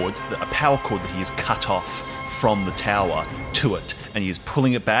power cord that he has cut off from the tower to it, and he is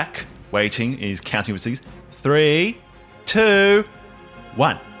pulling it back, waiting, and he's counting with these 3, 2,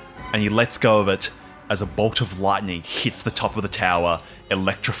 1, and he lets go of it as a bolt of lightning hits the top of the tower,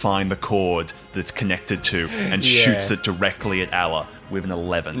 electrifying the cord that it's connected to, and shoots it directly at Alla with an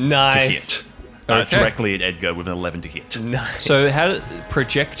 11 Nice. to hit. Okay. Directly at Edgar with an 11 to hit. Nice. So,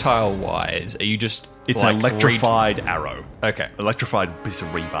 projectile-wise, are you just It's like, an electrified arrow. Okay. Electrified piece of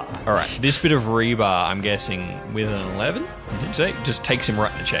rebar. All right. This bit of rebar, I'm guessing, with an 11, did you say? Just takes him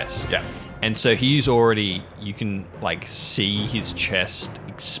right in the chest. Yeah. And so he's already, you can like see his chest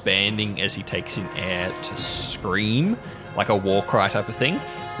expanding as he takes in air to scream, like a war cry type of thing,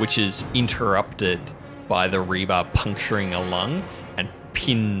 which is interrupted by the rebar puncturing a lung and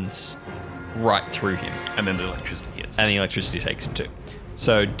pins right through him. And then the electricity hits. And the electricity takes him too.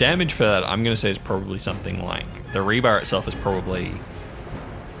 So damage for that, I'm going to say is probably something like, the rebar itself is probably,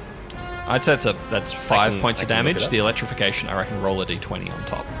 I'd say that's 5 points of I can look damage. it up. The electrification, I reckon, roll a d20 on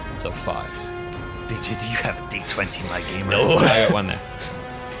top. So 5. Bitches, you have a D20 in my game. No. I got one there.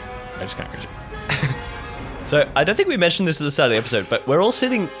 I just can't reach it. So I don't think we mentioned this at the start of the episode, but we're all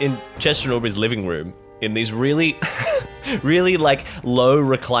sitting in Chester and Aubrey's living room in these really, really like low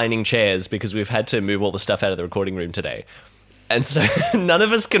reclining chairs because we've had to move all the stuff out of the recording room today. And so none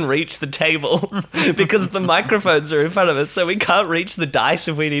of us can reach the table because the microphones are in front of us. So we can't reach the dice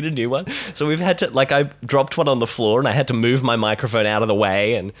if we need a new one. So we've had to, like, I dropped one on the floor and I had to move my microphone out of the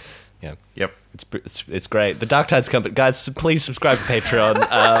way. And yeah, Yep. it's great. The Dark Tides Company, guys, please subscribe to Patreon.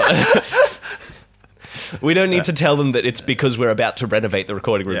 We don't need to tell them that it's because we're about to renovate the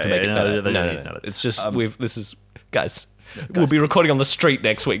recording room to make it better. they don't need to know No. that. It's just guys. We'll be recording on the street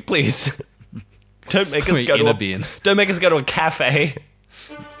next week, please. Don't make us We're go in to a bin. Don't make us go to a cafe.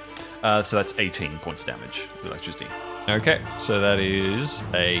 So that's 18 points of damage with electricity. Okay, so that is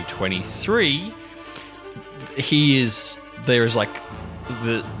a 23. There's like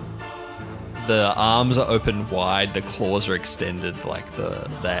the arms are open wide, the claws are extended, like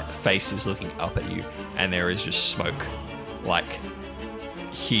that face is looking up at you, and there is just smoke. Like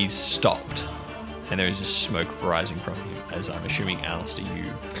he's stopped, and there is just smoke rising from him. As I'm assuming, Alistair,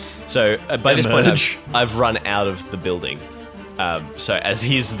 you. So by this point, Emerge. I've run out of the building. So as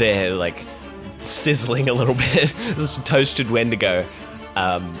he's there, like sizzling a little bit, this toasted Wendigo,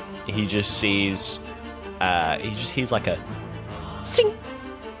 he just sees, he just hears like a sing.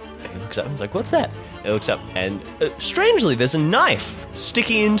 And he looks up and he's like, "What's that?" And he looks up and strangely, there's a knife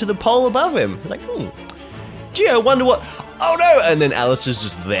sticking into the pole above him. He's like, "Gee, I wonder what." Oh no! And then Alistair's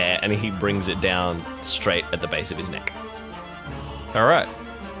just there, and he brings it down straight at the base of his neck. All right.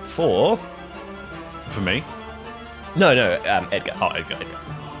 For me? no, Edgar. Oh, Edgar.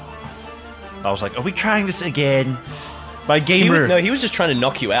 I was like, are we trying this again? My He gamer. he was just trying to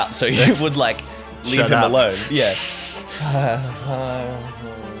knock you out, so you would like leave Shut him up. alone. Yeah.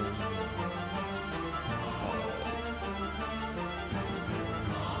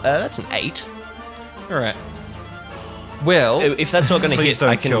 That's an 8. All right. Well, If that's not going to Please hit, don't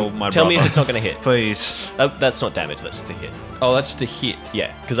I can kill my tell me if brother. it's not going to hit. Please. That's not damage. That's to hit. oh, that's to hit.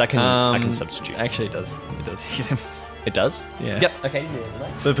 Yeah, because I can substitute. Actually, it does. It does hit him. It does. Yeah. Yep. Okay.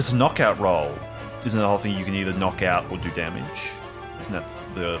 But if it's a knockout roll, isn't the whole thing you can either knock out or do damage? Isn't that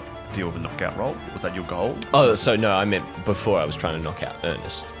the deal with a knockout roll? Was that your goal? Oh, so no, I meant before I was trying to knock out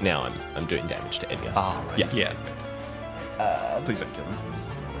Ernest. Now I'm doing damage to Edgar. Oh, right. Yeah. Yeah. Please don't kill him.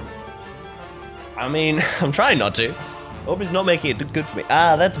 I mean, I'm trying not to. Aubrey's not making it good for me.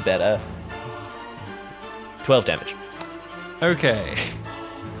 Ah, that's better. 12 damage. Okay.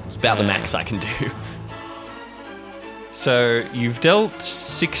 It's about the max I can do. So you've dealt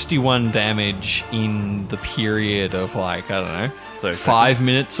 61 damage in the period of like, I don't know, 30 5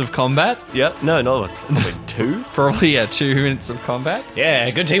 minutes of combat. Yep. No, not probably 2. Probably, yeah, 2 minutes of combat. Yeah,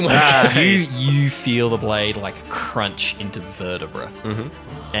 good teamwork. You feel the blade like crunch into vertebra,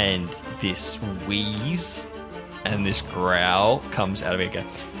 and this wheeze and this growl comes out of Edgar.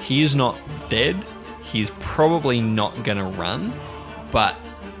 He is not dead. He's probably not gonna run, but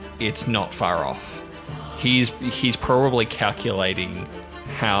it's not far off. He's probably calculating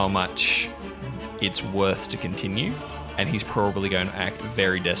how much it's worth to continue, and he's probably going to act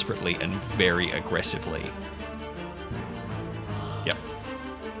very desperately and very aggressively. Yep.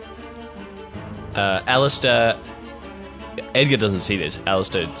 Alistair. Edgar doesn't see this.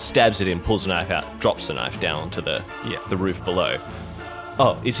 Alistair stabs it in, pulls the knife out, drops the knife down onto the roof below.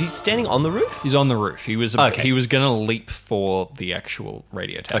 Oh, is he standing on the roof? He's on the roof. He was Okay. he was gonna leap for the actual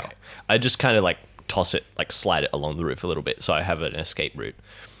radio tower. Okay. I just kind of like toss it, like slide it along the roof a little bit so I have an escape route.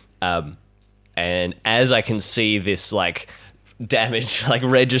 And as I can see this like damage like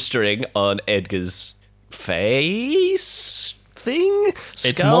registering on Edgar's face thing,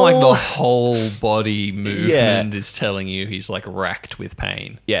 It's skull. more like the whole body movement Yeah. is telling you he's like racked with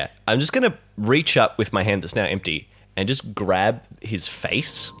pain. Yeah, I'm just gonna reach up with my hand that's now empty and just grab his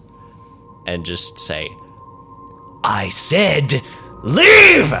face and just say, "I said,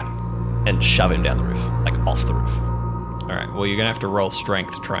 leave!" and shove him down the roof, like off the roof. All right. Well, you're gonna have to roll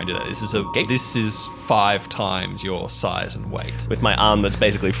strength to try and do that. Okay. This is 5 times your size and weight. With my arm that's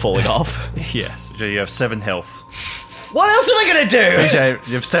basically falling off. Yes. You have 7 health. What else am I gonna do? BJ,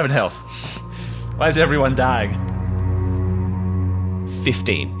 you have 7 health. Why is everyone dying?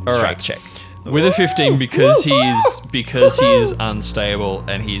 15 All strength right. check. With a 15, because he is unstable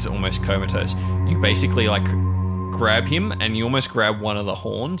and he's almost comatose, you basically like grab him and you almost grab one of the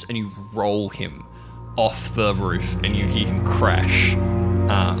horns and you roll him off the roof and you hear him crash.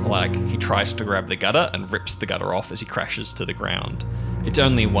 Like he tries to grab the gutter and rips the gutter off as he crashes to the ground. It's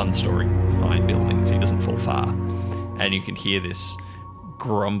only 1-story high building, so he doesn't fall far. And you can hear this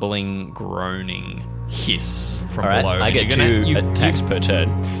grumbling, groaning hiss from All right, below. I and get you're gonna- 2 you- attacks per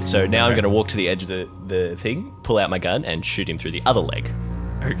turn. So now I'm gonna walk to the edge of the thing, pull out my gun, and shoot him through the other leg.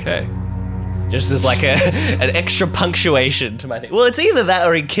 Okay. Just as like an extra punctuation to my thing. Well, it's either that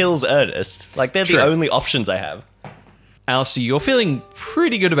or he kills Ernest. Like they're True. the only options I have. Alistair, you're feeling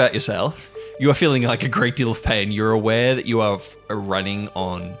pretty good about yourself. You are feeling like a great deal of pain. You're aware that you are running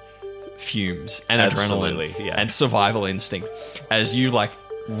on fumes and Absolutely, adrenaline yeah. and survival instinct as you like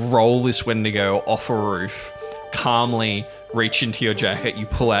roll this Wendigo off a roof, calmly reach into your jacket, you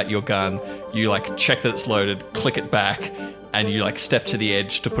pull out your gun, you like check that it's loaded, click it back, and you like step to the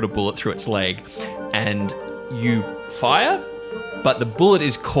edge to put a bullet through its leg, and you fire, but the bullet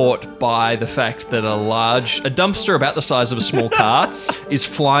is caught by the fact that a dumpster about the size of a small car is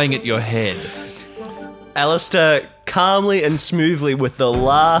flying at your head. Alistair calmly and smoothly, with the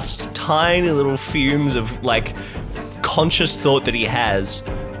last tiny little fumes of like conscious thought that he has,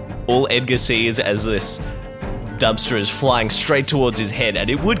 all Edgar sees as this dumpster is flying straight towards his head, and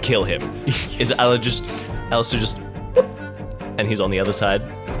it would kill him. Is Alistair just, whoop, and he's on the other side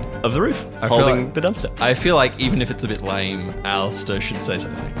of the roof, I feel holding like- the dumpster. I feel like even if it's a bit lame, Alistair should say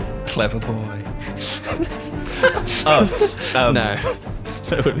something like, clever boy. No,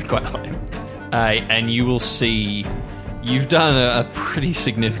 that would be quite lame. And you will see you've done a pretty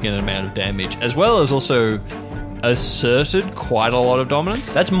significant amount of damage, as well as also asserted quite a lot of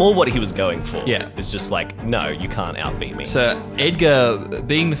dominance. That's more what he was going for. Yeah. It's just like, no, you can't outbeat me. So Edgar,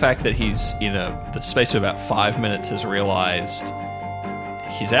 being the fact that he's in the space of about 5 minutes, has realized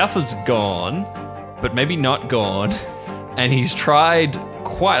his alpha's gone, but maybe not gone, and he's tried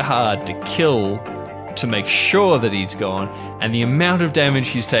quite hard to kill to make sure that he's gone, and the amount of damage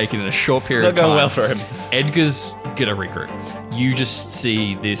he's taken in a short period not of time. going well for him. Edgar's gonna regroup. You just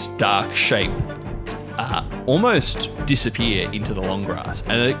see this dark shape almost disappear into the long grass,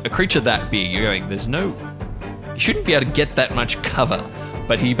 and a creature that big, you're going, you shouldn't be able to get that much cover,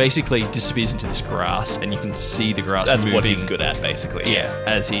 but he basically disappears into this grass, and you can see the grass That's moving. what he's good at, basically. Yeah,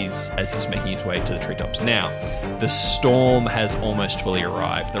 as he's making his way to the treetops. Now, the storm has almost fully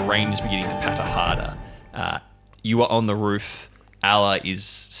arrived. The rain is beginning to patter harder. You are on the roof. Allah is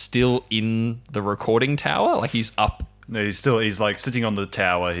still in the recording tower, like he's up. No, he's like sitting on the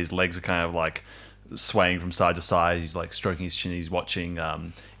tower. His legs are kind of like swaying from side to side. He's like stroking his chin. He's watching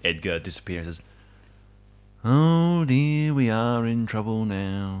Edgar disappear. He says, "Oh dear, we are in trouble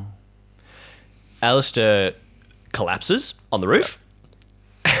now." Alistair collapses on the roof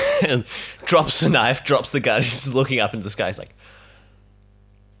and drops the knife, drops the gun. He's looking up into the sky. He's like,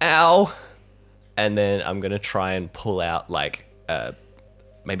 ow. And then I'm going to try and pull out like,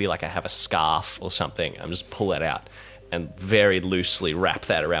 maybe like I have a scarf or something. I'm just pull it out and very loosely wrap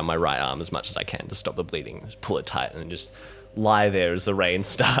that around my right arm as much as I can to stop the bleeding. Just pull it tight and then just lie there as the rain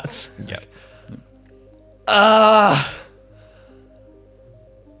starts. Yep.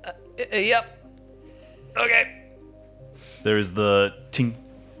 Yep. Okay. There is the ting,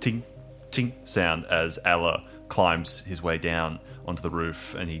 ting, ting sound as Allah climbs his way down onto the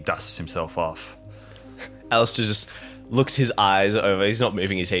roof, and he dusts himself off. Alistair just looks his eyes over. He's not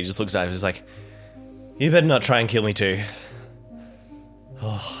moving his head. He just looks over. He's like, you better not try and kill me too.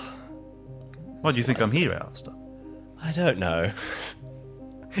 Why do you think I'm here, Alistair? I don't know.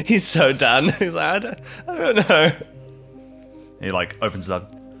 He's so done. He's like, I don't know. And he like opens it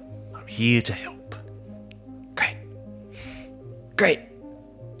up. I'm here to help. Great.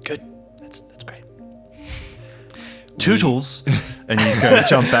 Good. That's great. Tootles, and he's going to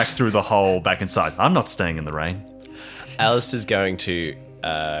jump back through the hole back inside. I'm not staying in the rain. Alistair's going to...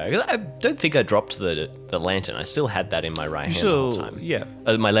 'cause I don't think I dropped the lantern. I still had that in my right hand the whole time. Yeah.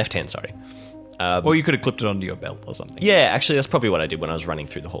 My left hand, sorry. Or you could have clipped it onto your belt or something. Yeah, actually, that's probably what I did when I was running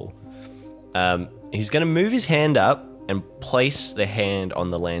through the hall. He's going to move his hand up and place the hand on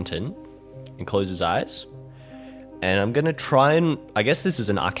the lantern and close his eyes. And I'm going to try and... I guess this is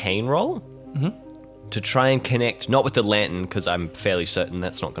an arcane roll. Mm-hmm. To try and connect, not with the lantern, because I'm fairly certain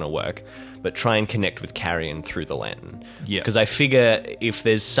that's not going to work, but try and connect with Carrion through the lantern. Yeah. Because I figure if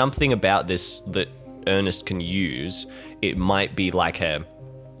there's something about this that Ernest can use, it might be like a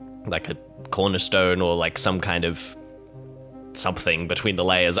cornerstone or like some kind of something between the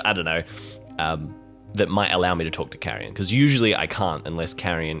layers, I don't know, that might allow me to talk to Carrion. Because usually I can't unless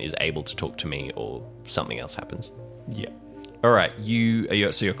Carrion is able to talk to me or something else happens. Yeah. All right.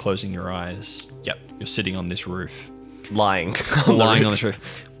 So you're closing your eyes. Yep. You're sitting on this roof. Lying. Lying on this roof.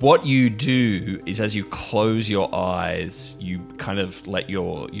 What you do is, as you close your eyes, you kind of let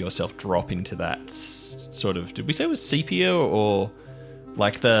yourself drop into that sort of... Did we say it was sepia or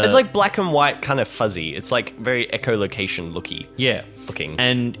like the... It's like black and white, kind of fuzzy. It's like very echolocation looking.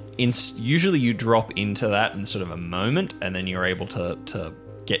 And usually you drop into that in sort of a moment, and then you're able to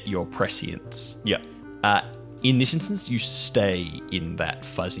get your prescience. Yeah. In this instance, you stay in that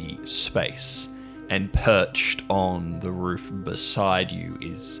fuzzy space, and perched on the roof beside you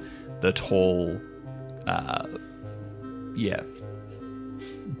is the tall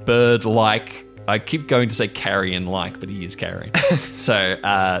bird-like. I keep going to say carrion-like, but he is carrion. So,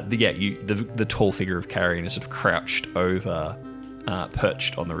 the tall figure of carrion is sort of crouched over,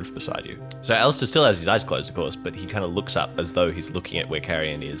 perched on the roof beside you. So Alistair still has his eyes closed, of course, but he kind of looks up as though he's looking at where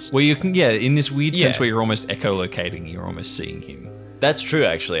Carrion is. Well, you can, in this weird sense Yeah. where you're almost echolocating, you're almost seeing him. That's true,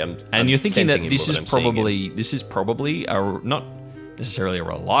 actually. I'm You're thinking that sensing him this more is than I'm seeing him. probably not necessarily a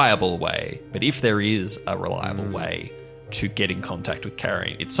reliable way, but if there is a reliable way to get in contact with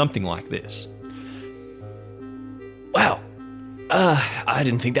carrion, it's something like this. Wow. I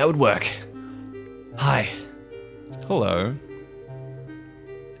didn't think that would work. Hi. Hello.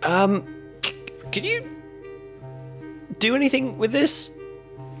 Can you do anything with this?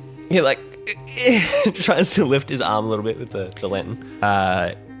 He tries to lift his arm a little bit with the lantern.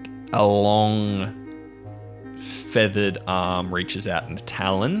 A long feathered arm reaches out and a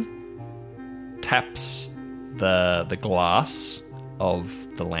talon taps the glass of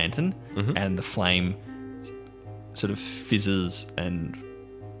the lantern, and the flame sort of fizzes and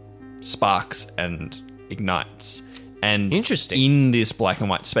sparks and ignites. And Interesting. in this black and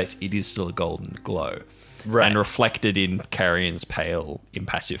white space, it is still a golden glow. Right. And reflected in Carrion's pale,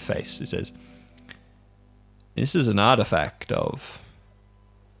 impassive face, it says, "This is an artifact of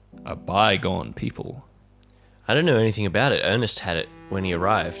a bygone people. I don't know anything about it. Ernest had it when he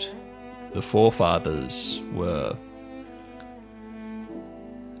arrived. The forefathers were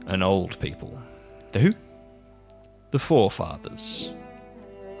an old people. The who? The forefathers.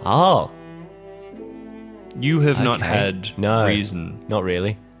 Oh, You have not Okay. had No. reason. not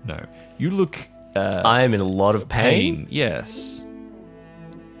really. No. You look I am in a lot of pain. Yes.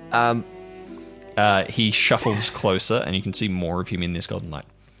 He shuffles closer, and you can see more of him in this golden light.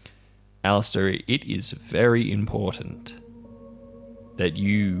 Alistair, it is very important that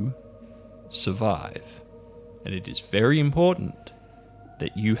you survive, and it is very important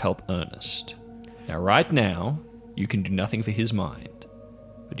that you help Ernest. Now, right now, you can do nothing for his mind,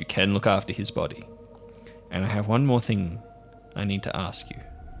 but you can look after his body. And I have one more thing I need to ask you.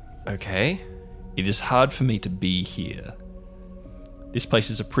 Okay. It is hard for me to be here. This place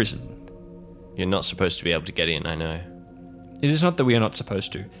is a prison. You're not supposed to be able to get in, I know. It is not that we are not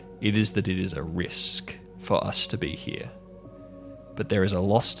supposed to. It is that it is a risk for us to be here. But there is a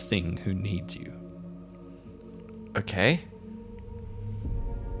lost thing who needs you. Okay.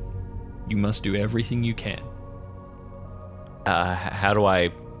 You must do everything you can. How do I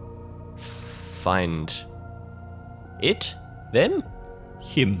find it? Them?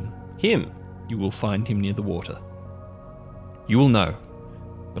 Him. Him? You will find him near the water. You will know.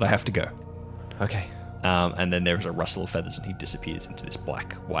 But I have to go. Okay. And then there is a rustle of feathers and he disappears into this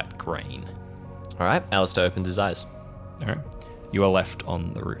black-white grain. All right. Alistair opens his eyes. All right. You are left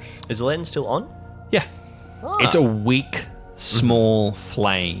on the roof. Is the lantern still on? Yeah. It's a weak, small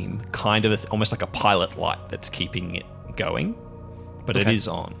flame, kind of almost like a pilot light that's keeping it going, but it Okay. is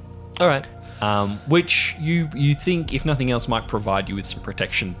on. All right. Which you think, if nothing else, might provide you with some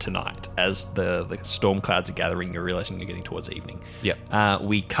protection tonight. As the storm clouds are gathering, you're realizing you're getting towards evening. Yep.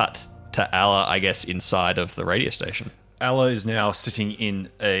 We cut to Alla, I guess, inside of the radio station. Alla is now sitting in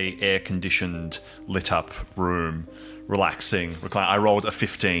a air-conditioned, lit-up room, relaxing. I rolled a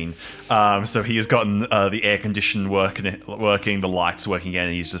 15, so he has gotten the air condition working, the lights working again,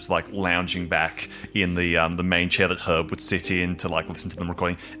 and he's just like lounging back in the main chair that Herb would sit in to like listen to them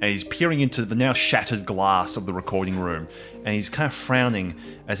recording, and he's peering into the now shattered glass of the recording room, and he's kind of frowning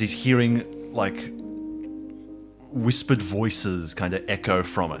as he's hearing like whispered voices kind of echo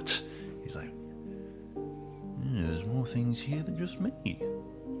from it. He's like, "There's more things here than just me."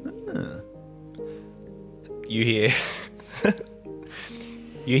 You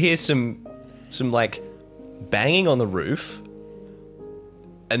hear some like banging on the roof,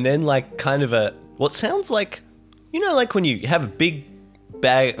 and then like kind of what sounds like, like when you have a big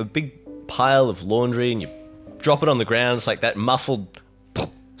pile of laundry and you drop it on the ground, it's like that muffled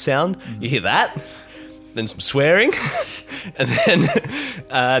sound. You hear that, then some swearing, and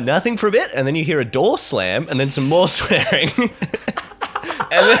then nothing for a bit, and then you hear a door slam, and then some more swearing.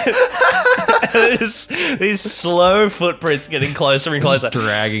 And then these slow footprints getting closer and closer. Just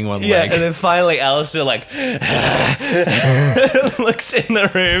dragging one Yeah, leg. and then finally Alistair like looks in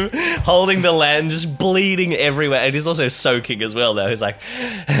the room, holding the lantern, just bleeding everywhere. And he's also soaking as well, though. He's like,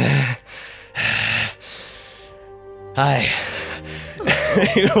 hi.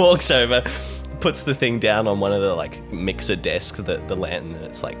 He walks over, puts the thing down on one of the like mixer desks, the lantern, and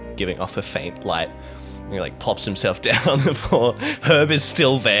it's like giving off a faint light. And he like plops himself down on the floor. Herb is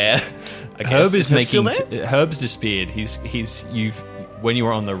still there. I guess. Herb is Herb still making. there? Herb's disappeared. When you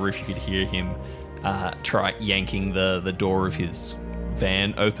were on the roof, you could hear him try yanking the door of his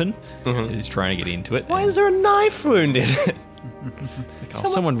van open. He's trying to get into it. Why is there a knife wound in it? Oh,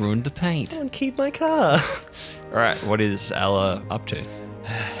 someone ruined the paint. Someone keep my car. All right, what is Alla up to?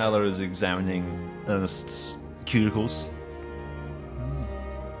 Alla is examining Ernest's cuticles.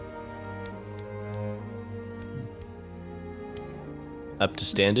 Up to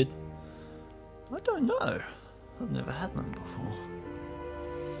standard? I don't know. I've never had them before.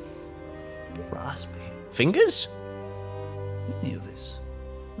 Raspy. Fingers? Any of this.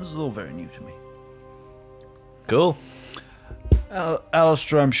 This is all very new to me. Cool.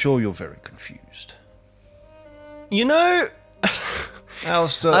 Alistair, I'm sure you're very confused. You know,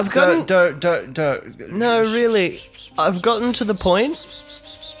 Alistair, I've gotten- don't. no, really, I've gotten to the point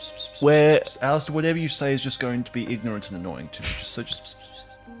where Alistair, whatever you say is just going to be ignorant and annoying to me. Just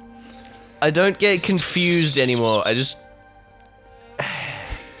I don't get confused anymore. I just...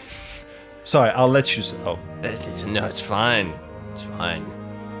 Sorry, I'll let you say. Oh, No, it's fine. It's fine.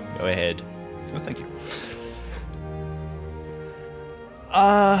 Go ahead. oh, thank you.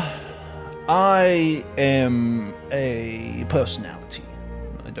 I am a personality.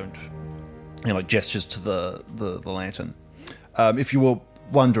 I don't, like gestures to the lantern. If you were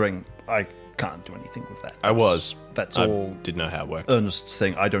wondering, I can't do anything with that. I was. That's I all didn't know how it worked. Ernest's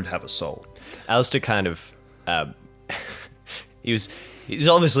thing. I don't have a soul. Alistair kind of... he's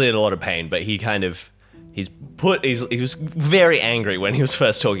obviously in a lot of pain, but he was very angry when he was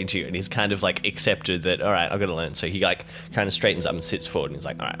first talking to you, and he's kind of like accepted that, all right, I've got to learn. So he like kind of straightens up and sits forward, and he's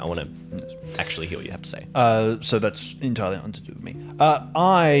like, all right, I want to actually hear what you have to say. So that's entirely nothing to do with me.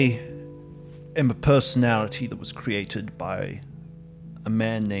 I am a personality that was created by a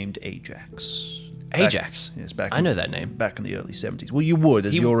man named Ajax. Ajax? Yes, back. I know that name. Back in the early 70s. Well, you would,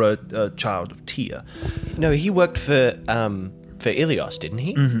 as you're a child of Tyr. No, he worked for Ilios, didn't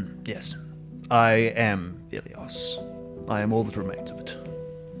he? Mm-hmm. Yes, I am Ilios. I am all that remains of it.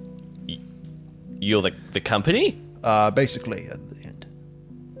 You're the company? Basically, at the end,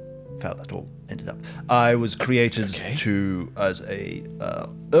 how that all ended up. I was created as a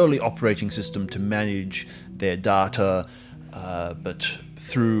early operating system to manage their data, but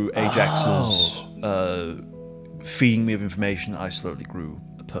through Ajax's feeding me of information, I slowly grew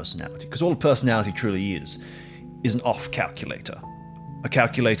a personality. Because all a personality truly is an off calculator. A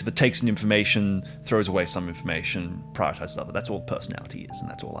calculator that takes in information, throws away some information, prioritizes other. That's all personality is, and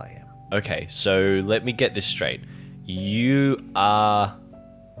that's all I am. Okay, so let me get this straight. You were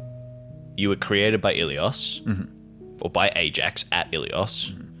created by Ilios, or by Ajax at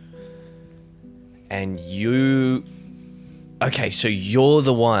Ilios, and you... Okay, so you're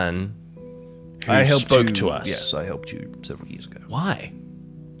the one who spoke to us. Yes, I helped you several years ago. Why?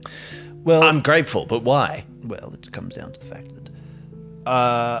 Well, I'm grateful, but why? Well, it comes down to the fact that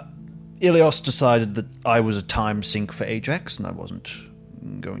Ilios decided that I was a time sink for Ajax, and I wasn't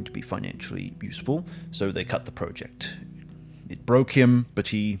going to be financially useful, so they cut the project. It broke him, but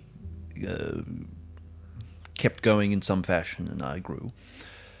he kept going in some fashion, and I grew.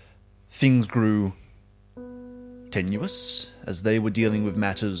 Things grew tenuous, as they were dealing with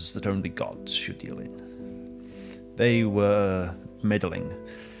matters that only gods should deal in. They were meddling,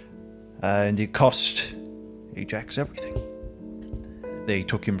 and it cost Ajax everything. They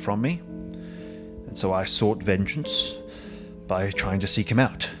took him from me, and so I sought vengeance by trying to seek him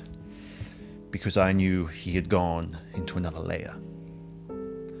out, because I knew he had gone into another layer.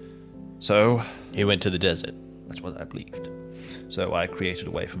 So... He went to the desert. That's what I believed. So I created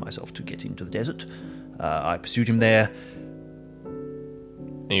a way for myself to get into the desert. I pursued him there.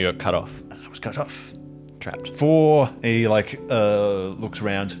 And you got cut off. I was cut off. Trapped. He looks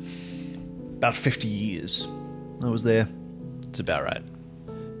around. About 50 years I was there. It's about right.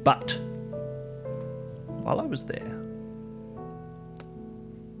 But while I was there,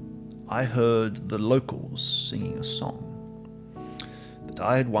 I heard the locals singing a song that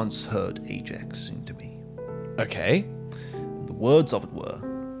I had once heard Ajax sing to me. Okay. The words of it were...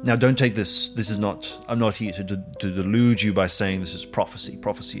 Now, don't take this is not... I'm not here to delude you by saying this is prophecy.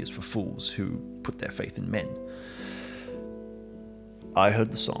 Prophecy is for fools who put their faith in men. I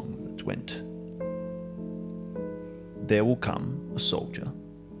heard the song that went... There will come a soldier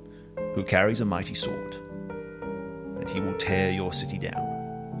who carries a mighty sword, and he will tear your city down.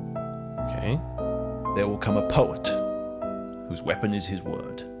 Okay. There will come a poet whose weapon is his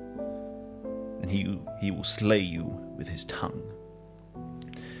word, and he will slay you with his tongue.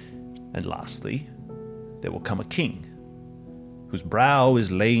 And lastly, there will come a king whose brow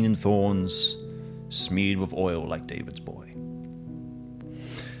is lain in thorns, smeared with oil like David's boy.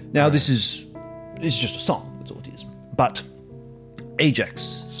 Now, this is just a song, that's all it is. But Ajax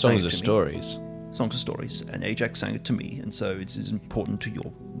sang Songs it are to me. stories. songs of stories, and Ajax sang it to me, and so it is important to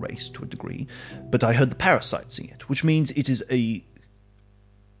your race to a degree. But I heard the parasite sing it, which means it is It's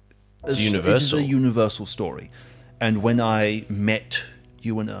universal. It is a universal story. And when I met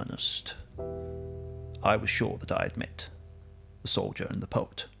you and Ernest, I was sure that I had met the soldier and the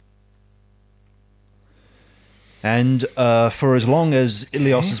poet. And for as long as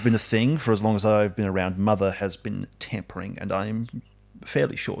Ilios has been a thing, for as long as I've been around, Mother has been tampering, and I am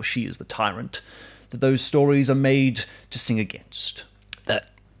fairly sure she is the tyrant that those stories are made to sing against.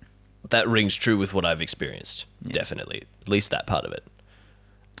 That rings true with what I've experienced. Definitely. At least that part of it.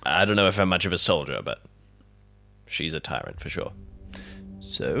 I don't know if I'm much of a soldier, but she's a tyrant for sure.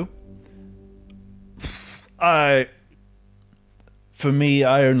 So, for me,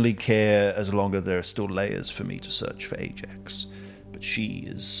 I only care as long as there are still layers for me to search for Ajax. But she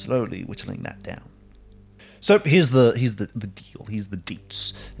is slowly whittling that down. So here's the deal. Here's the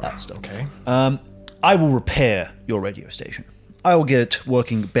deets. Okay. I will repair your radio station. I will get it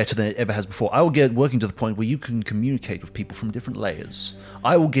working better than it ever has before. I will get it working to the point where you can communicate with people from different layers.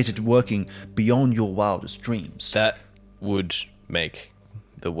 I will get it working beyond your wildest dreams. That would make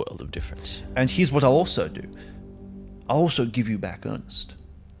the world of difference. And here's what I'll also do. I'll also give you back Ernest.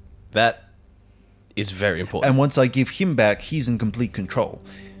 That is very important. And once I give him back, he's in complete control.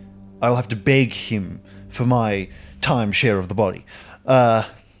 I'll have to beg him for my time share of the body.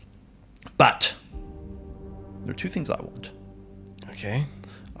 But there are two things I want. Okay.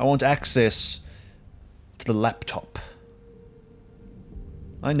 I want access to the laptop.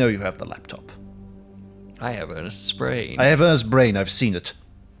 I know you have the laptop. I have Ernest's brain. I have Ernest's brain. I've seen it.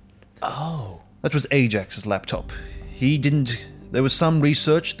 Oh. That was Ajax's laptop. He didn't... There was some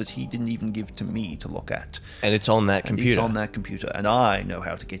research that he didn't even give to me to look at. And it's on that And computer. it's on that computer. And I know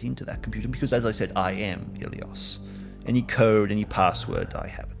how to get into that computer because, as I said, I am Ilios. Any code, any password, I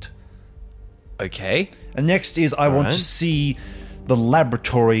have it. Okay. And next is I want Alright. to see the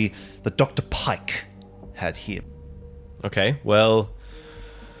laboratory that Dr. Pike had here. Okay. Well,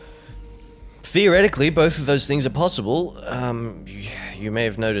 theoretically, both of those things are possible. You may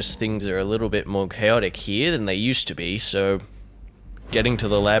have noticed things are a little bit more chaotic here than they used to be, so getting to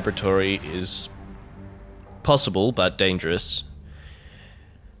the laboratory is possible but dangerous.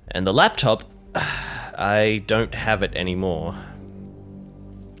 And the laptop, I don't have it anymore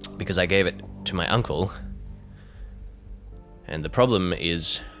because I gave it to my uncle. And the problem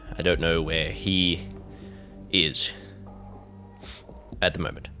is, I don't know where he is at the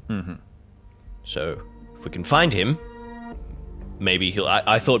moment. Mm-hmm. So, if we can find him, maybe he'll...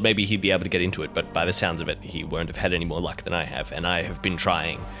 I thought maybe he'd be able to get into it, but by the sounds of it, he won't have had any more luck than I have. And I have been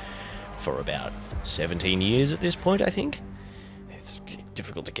trying for about 17 years at this point, I think. It's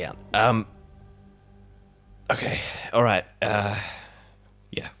difficult to count. Okay, alright.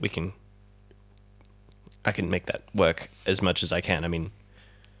 Yeah, we can... I can make that work as much as I can. I mean,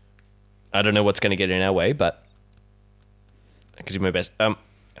 I don't know what's going to get in our way, but I can do my best. I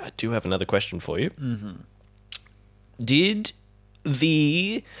do have another question for you. Mm-hmm. Did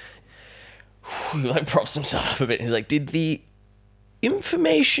the... He like props himself up a bit. He's like, did the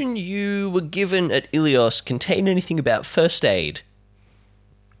information you were given at Ilios contain anything about first aid?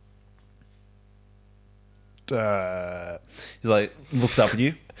 He's like, looks up at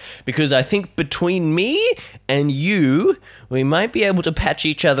you. Because I think between me and you, we might be able to patch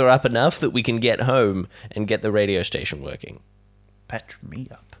each other up enough that we can get home and get the radio station working. Patch me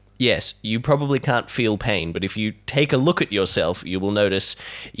up. Yes, you probably can't feel pain, but if you take a look at yourself, you will notice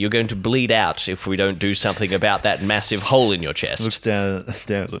you're going to bleed out if we don't do something about that massive hole in your chest. Looks down at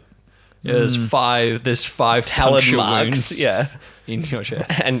it. Yeah, there's five Talon puncture marks, wounds yeah. in your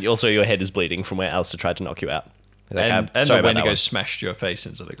chest. And also your head is bleeding from where Alistair tried to knock you out. Like, and I'm sorry the about that Wendigo one. smashed your face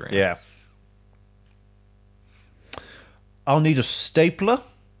into the ground. Yeah. I'll need a stapler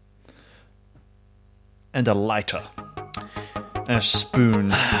and a lighter and a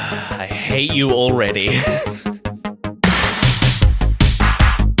spoon. I hate you already.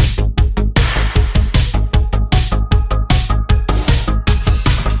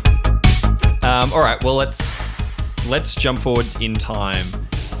 All right. Well, let's jump forwards in time.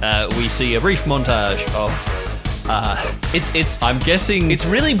 We see a brief montage of. I'm guessing It's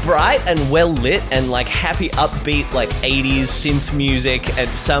really bright and well lit and like happy, upbeat, like 80s synth music, and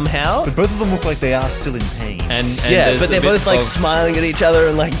somehow. But both of them look like they are still in pain. and Yeah, there's but a they're bit both like of- smiling at each other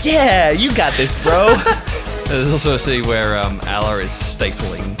and like, yeah, you got this, bro. There's also a scene where Ala is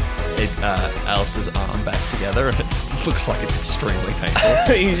stapling Alistair's arm back together, and it looks like it's extremely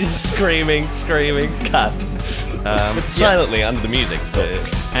painful. He's just screaming, cut. Silently under the music, but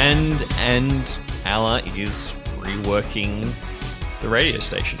And Ala is reworking the radio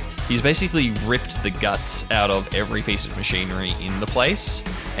station. He's basically ripped the guts out of every piece of machinery in the place,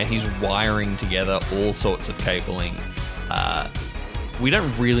 and he's wiring together all sorts of cabling. We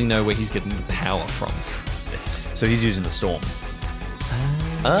don't really know where he's getting the power from. So he's using the storm.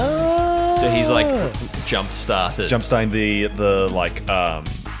 So he's like jump-started. Jump-starting the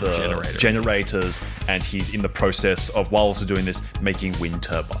generators, and he's in the process of, while also doing this, making wind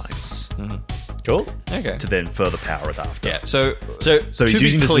turbines Cool. Okay. to then further power it after. Yeah. So So to he's be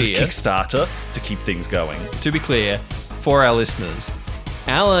using this as a clear- Kickstarter to keep things going. To be clear, for our listeners,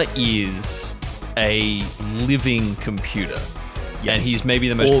 Allah is a living computer. And he's maybe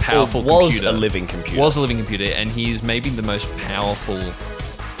the most powerful was computer. a living computer. Was a living computer, and he's maybe the most powerful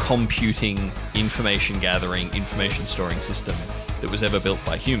computing, information gathering, information storing system that was ever built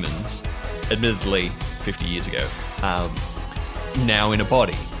by humans, admittedly 50 years ago, now in a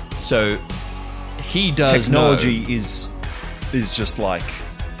body. So he does Technology know is just like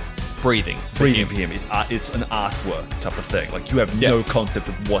breathing. breathing for him. It's an artwork type of thing. Like, you have no concept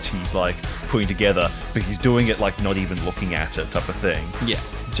of what he's like putting together, but he's doing it like not even looking at it type of thing. Yeah.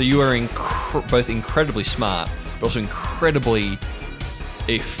 So you are both incredibly smart, but also incredibly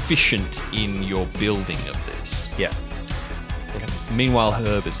efficient in your building of this. Yeah. Meanwhile,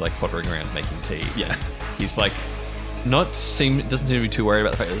 Herb is like pottering around making tea. Yeah. He's like doesn't seem to be too worried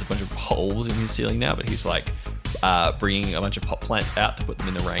about the fact that there's a bunch of holes in his ceiling now, but he's like bringing a bunch of pot plants out to put them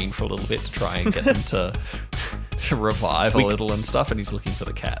in the rain for a little bit to try and get them to revive a little and stuff, and he's looking for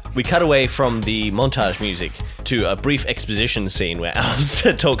the cat. We cut away from the montage music to a brief exposition scene where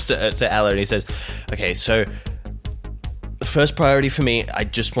Alistair talks to Alla and he says, okay, so the first priority for me, I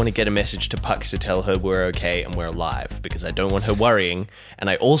just want to get a message to Puck to tell her we're okay and we're alive, because I don't want her worrying, and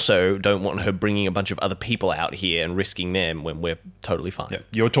I also don't want her bringing a bunch of other people out here and risking them when we're totally fine. Yeah.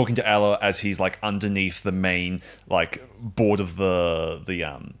 You're talking to Alla as he's like underneath the main like board of the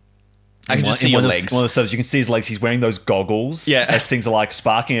I can just see your legs. One of the servers, you can see his legs. He's wearing those goggles. Yeah. As things are like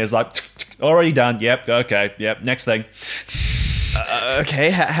sparking, it's like already done. Yep. Okay. Yep. Next thing.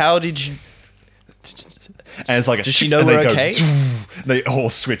 Okay, how did you... And it's like Does she know we're okay? They all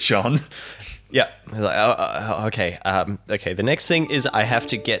switch on. Yeah. He's like, okay. Okay. The next thing is I have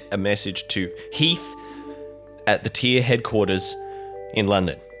to get a message to Heath at the tier headquarters in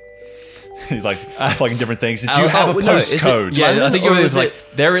London. He's like plugging different things. Did you have a no, is it- postcode? Yeah, London, I think it or was is like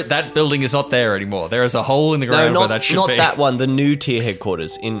that building is not there anymore. There is a hole in the No, ground where not that should be. that one. The new tier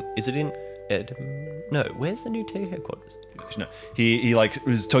headquarters is it in Ed? No, where's the new tier headquarters? No. He like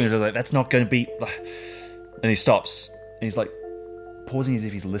was talking to her like, that's not going to be. And he stops. And he's like pausing as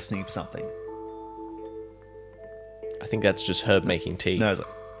if he's listening for something. I think that's just Herb making tea. No, it's like,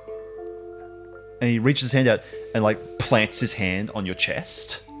 and he reaches his hand out and like plants his hand on your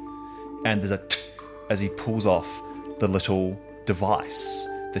chest, and there's a as he pulls off the little device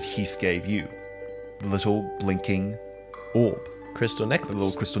that Heath gave you, the little blinking orb, Crystal the necklace.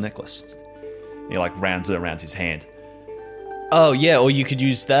 little crystal necklace. And he like rounds it around his hand. Oh yeah, or you could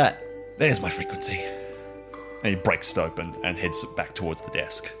use that. There's my frequency. And he breaks it open and heads back towards the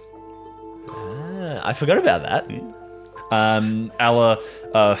desk. I forgot about that. Alla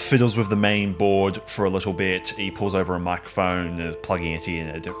fiddles with the main board for a little bit. He pulls over a microphone, plugging it in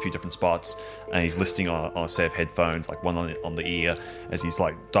at a few different spots, and he's listening on a set of headphones, like one on the ear, as he's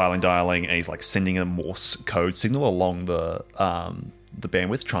like dialing, and he's like sending a Morse code signal along the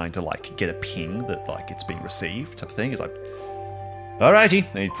bandwidth, trying to like get a ping that like it's being received type of thing. He's like, alrighty.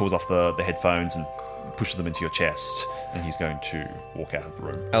 And he pulls off the headphones and pushes them into your chest, and he's going to walk out of the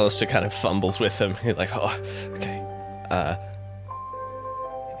room. Alistair kind of fumbles with them. He's like, oh, okay.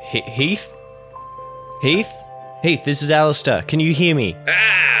 Heath? Heath, this is Alistair. Can you hear me?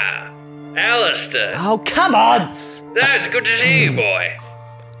 Ah, Alistair. Oh, come on! That's good to see you, boy.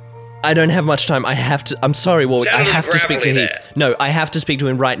 I don't have much time. I'm sorry, Warwick. I Sounded have to speak to gravelly Heath. there. No, I have to speak to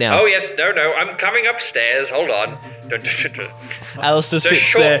him right now. Oh, yes, no, I'm coming upstairs. Hold on. Alistair The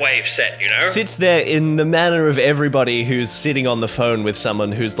sits there. shortwave set, you know? Sits there in the manner of everybody who's sitting on the phone with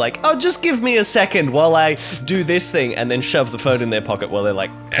someone who's like, oh, just give me a second while I do this thing, and then shove the phone in their pocket while they like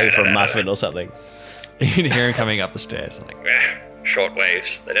pay for a muffin or something. You can hear him coming up the stairs, like,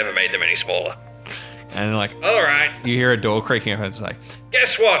 Shortwaves. They never made them any smaller. and like All right. you hear a door creaking open. It's like,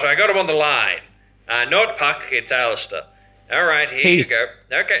 Guess what? I got him on the line. Not Puck, it's Alistair. All right, here you Heath. go.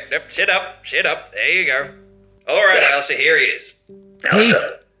 Okay, nope, sit up. There you go. All right, Alistair, here he is.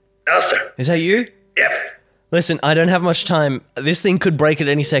 Alistair. Is that you? Yep. Listen, I don't have much time. This thing could break at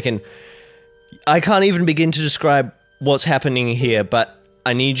any second. I can't even begin to describe what's happening here, but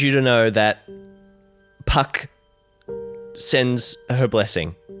I need you to know that Puck sends her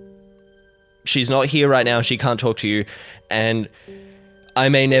blessing. She's not here right now. She can't talk to you. And I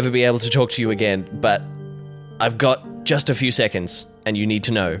may never be able to talk to you again, but I've got just a few seconds, and you need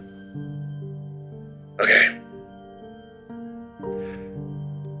to know. Okay.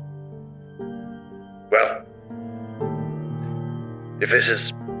 Well, if this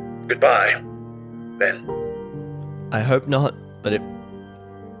is goodbye, then, I hope not, but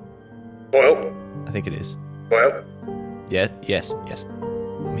well, I think it is. well, Yeah, yes.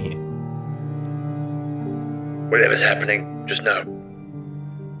 I'm here. whatever's happening, just know.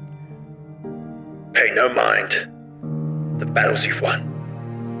 Pay no mind to the battles you've won.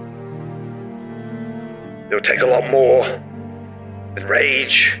 It'll take a lot more than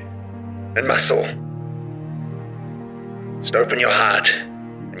rage and muscle. Just open your heart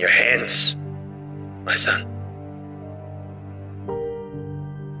and your hands, my son.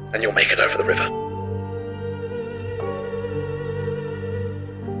 And you'll make it over the river.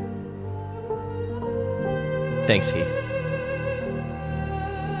 Thanks, Heath.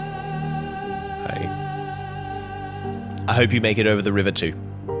 I hope you make it over the river too.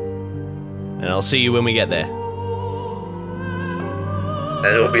 And I'll see you when we get there. And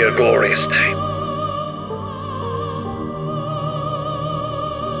it'll be a glorious day.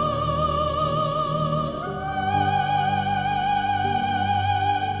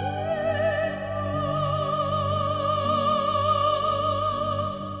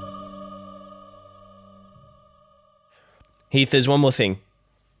 Heath, there's one more thing.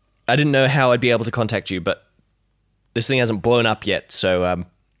 I didn't know how I'd be able to contact you, but this thing hasn't blown up yet, so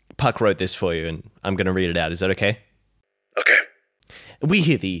Puck wrote this for you, and I'm going to read it out. Is that okay? Okay. We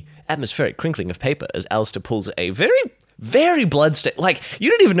hear the atmospheric crinkling of paper as Alistair pulls a very, very blood-stained... Like, you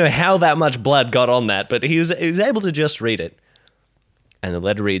don't even know how that much blood got on that, but he was able to just read it. And the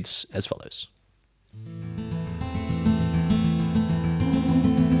letter reads as follows.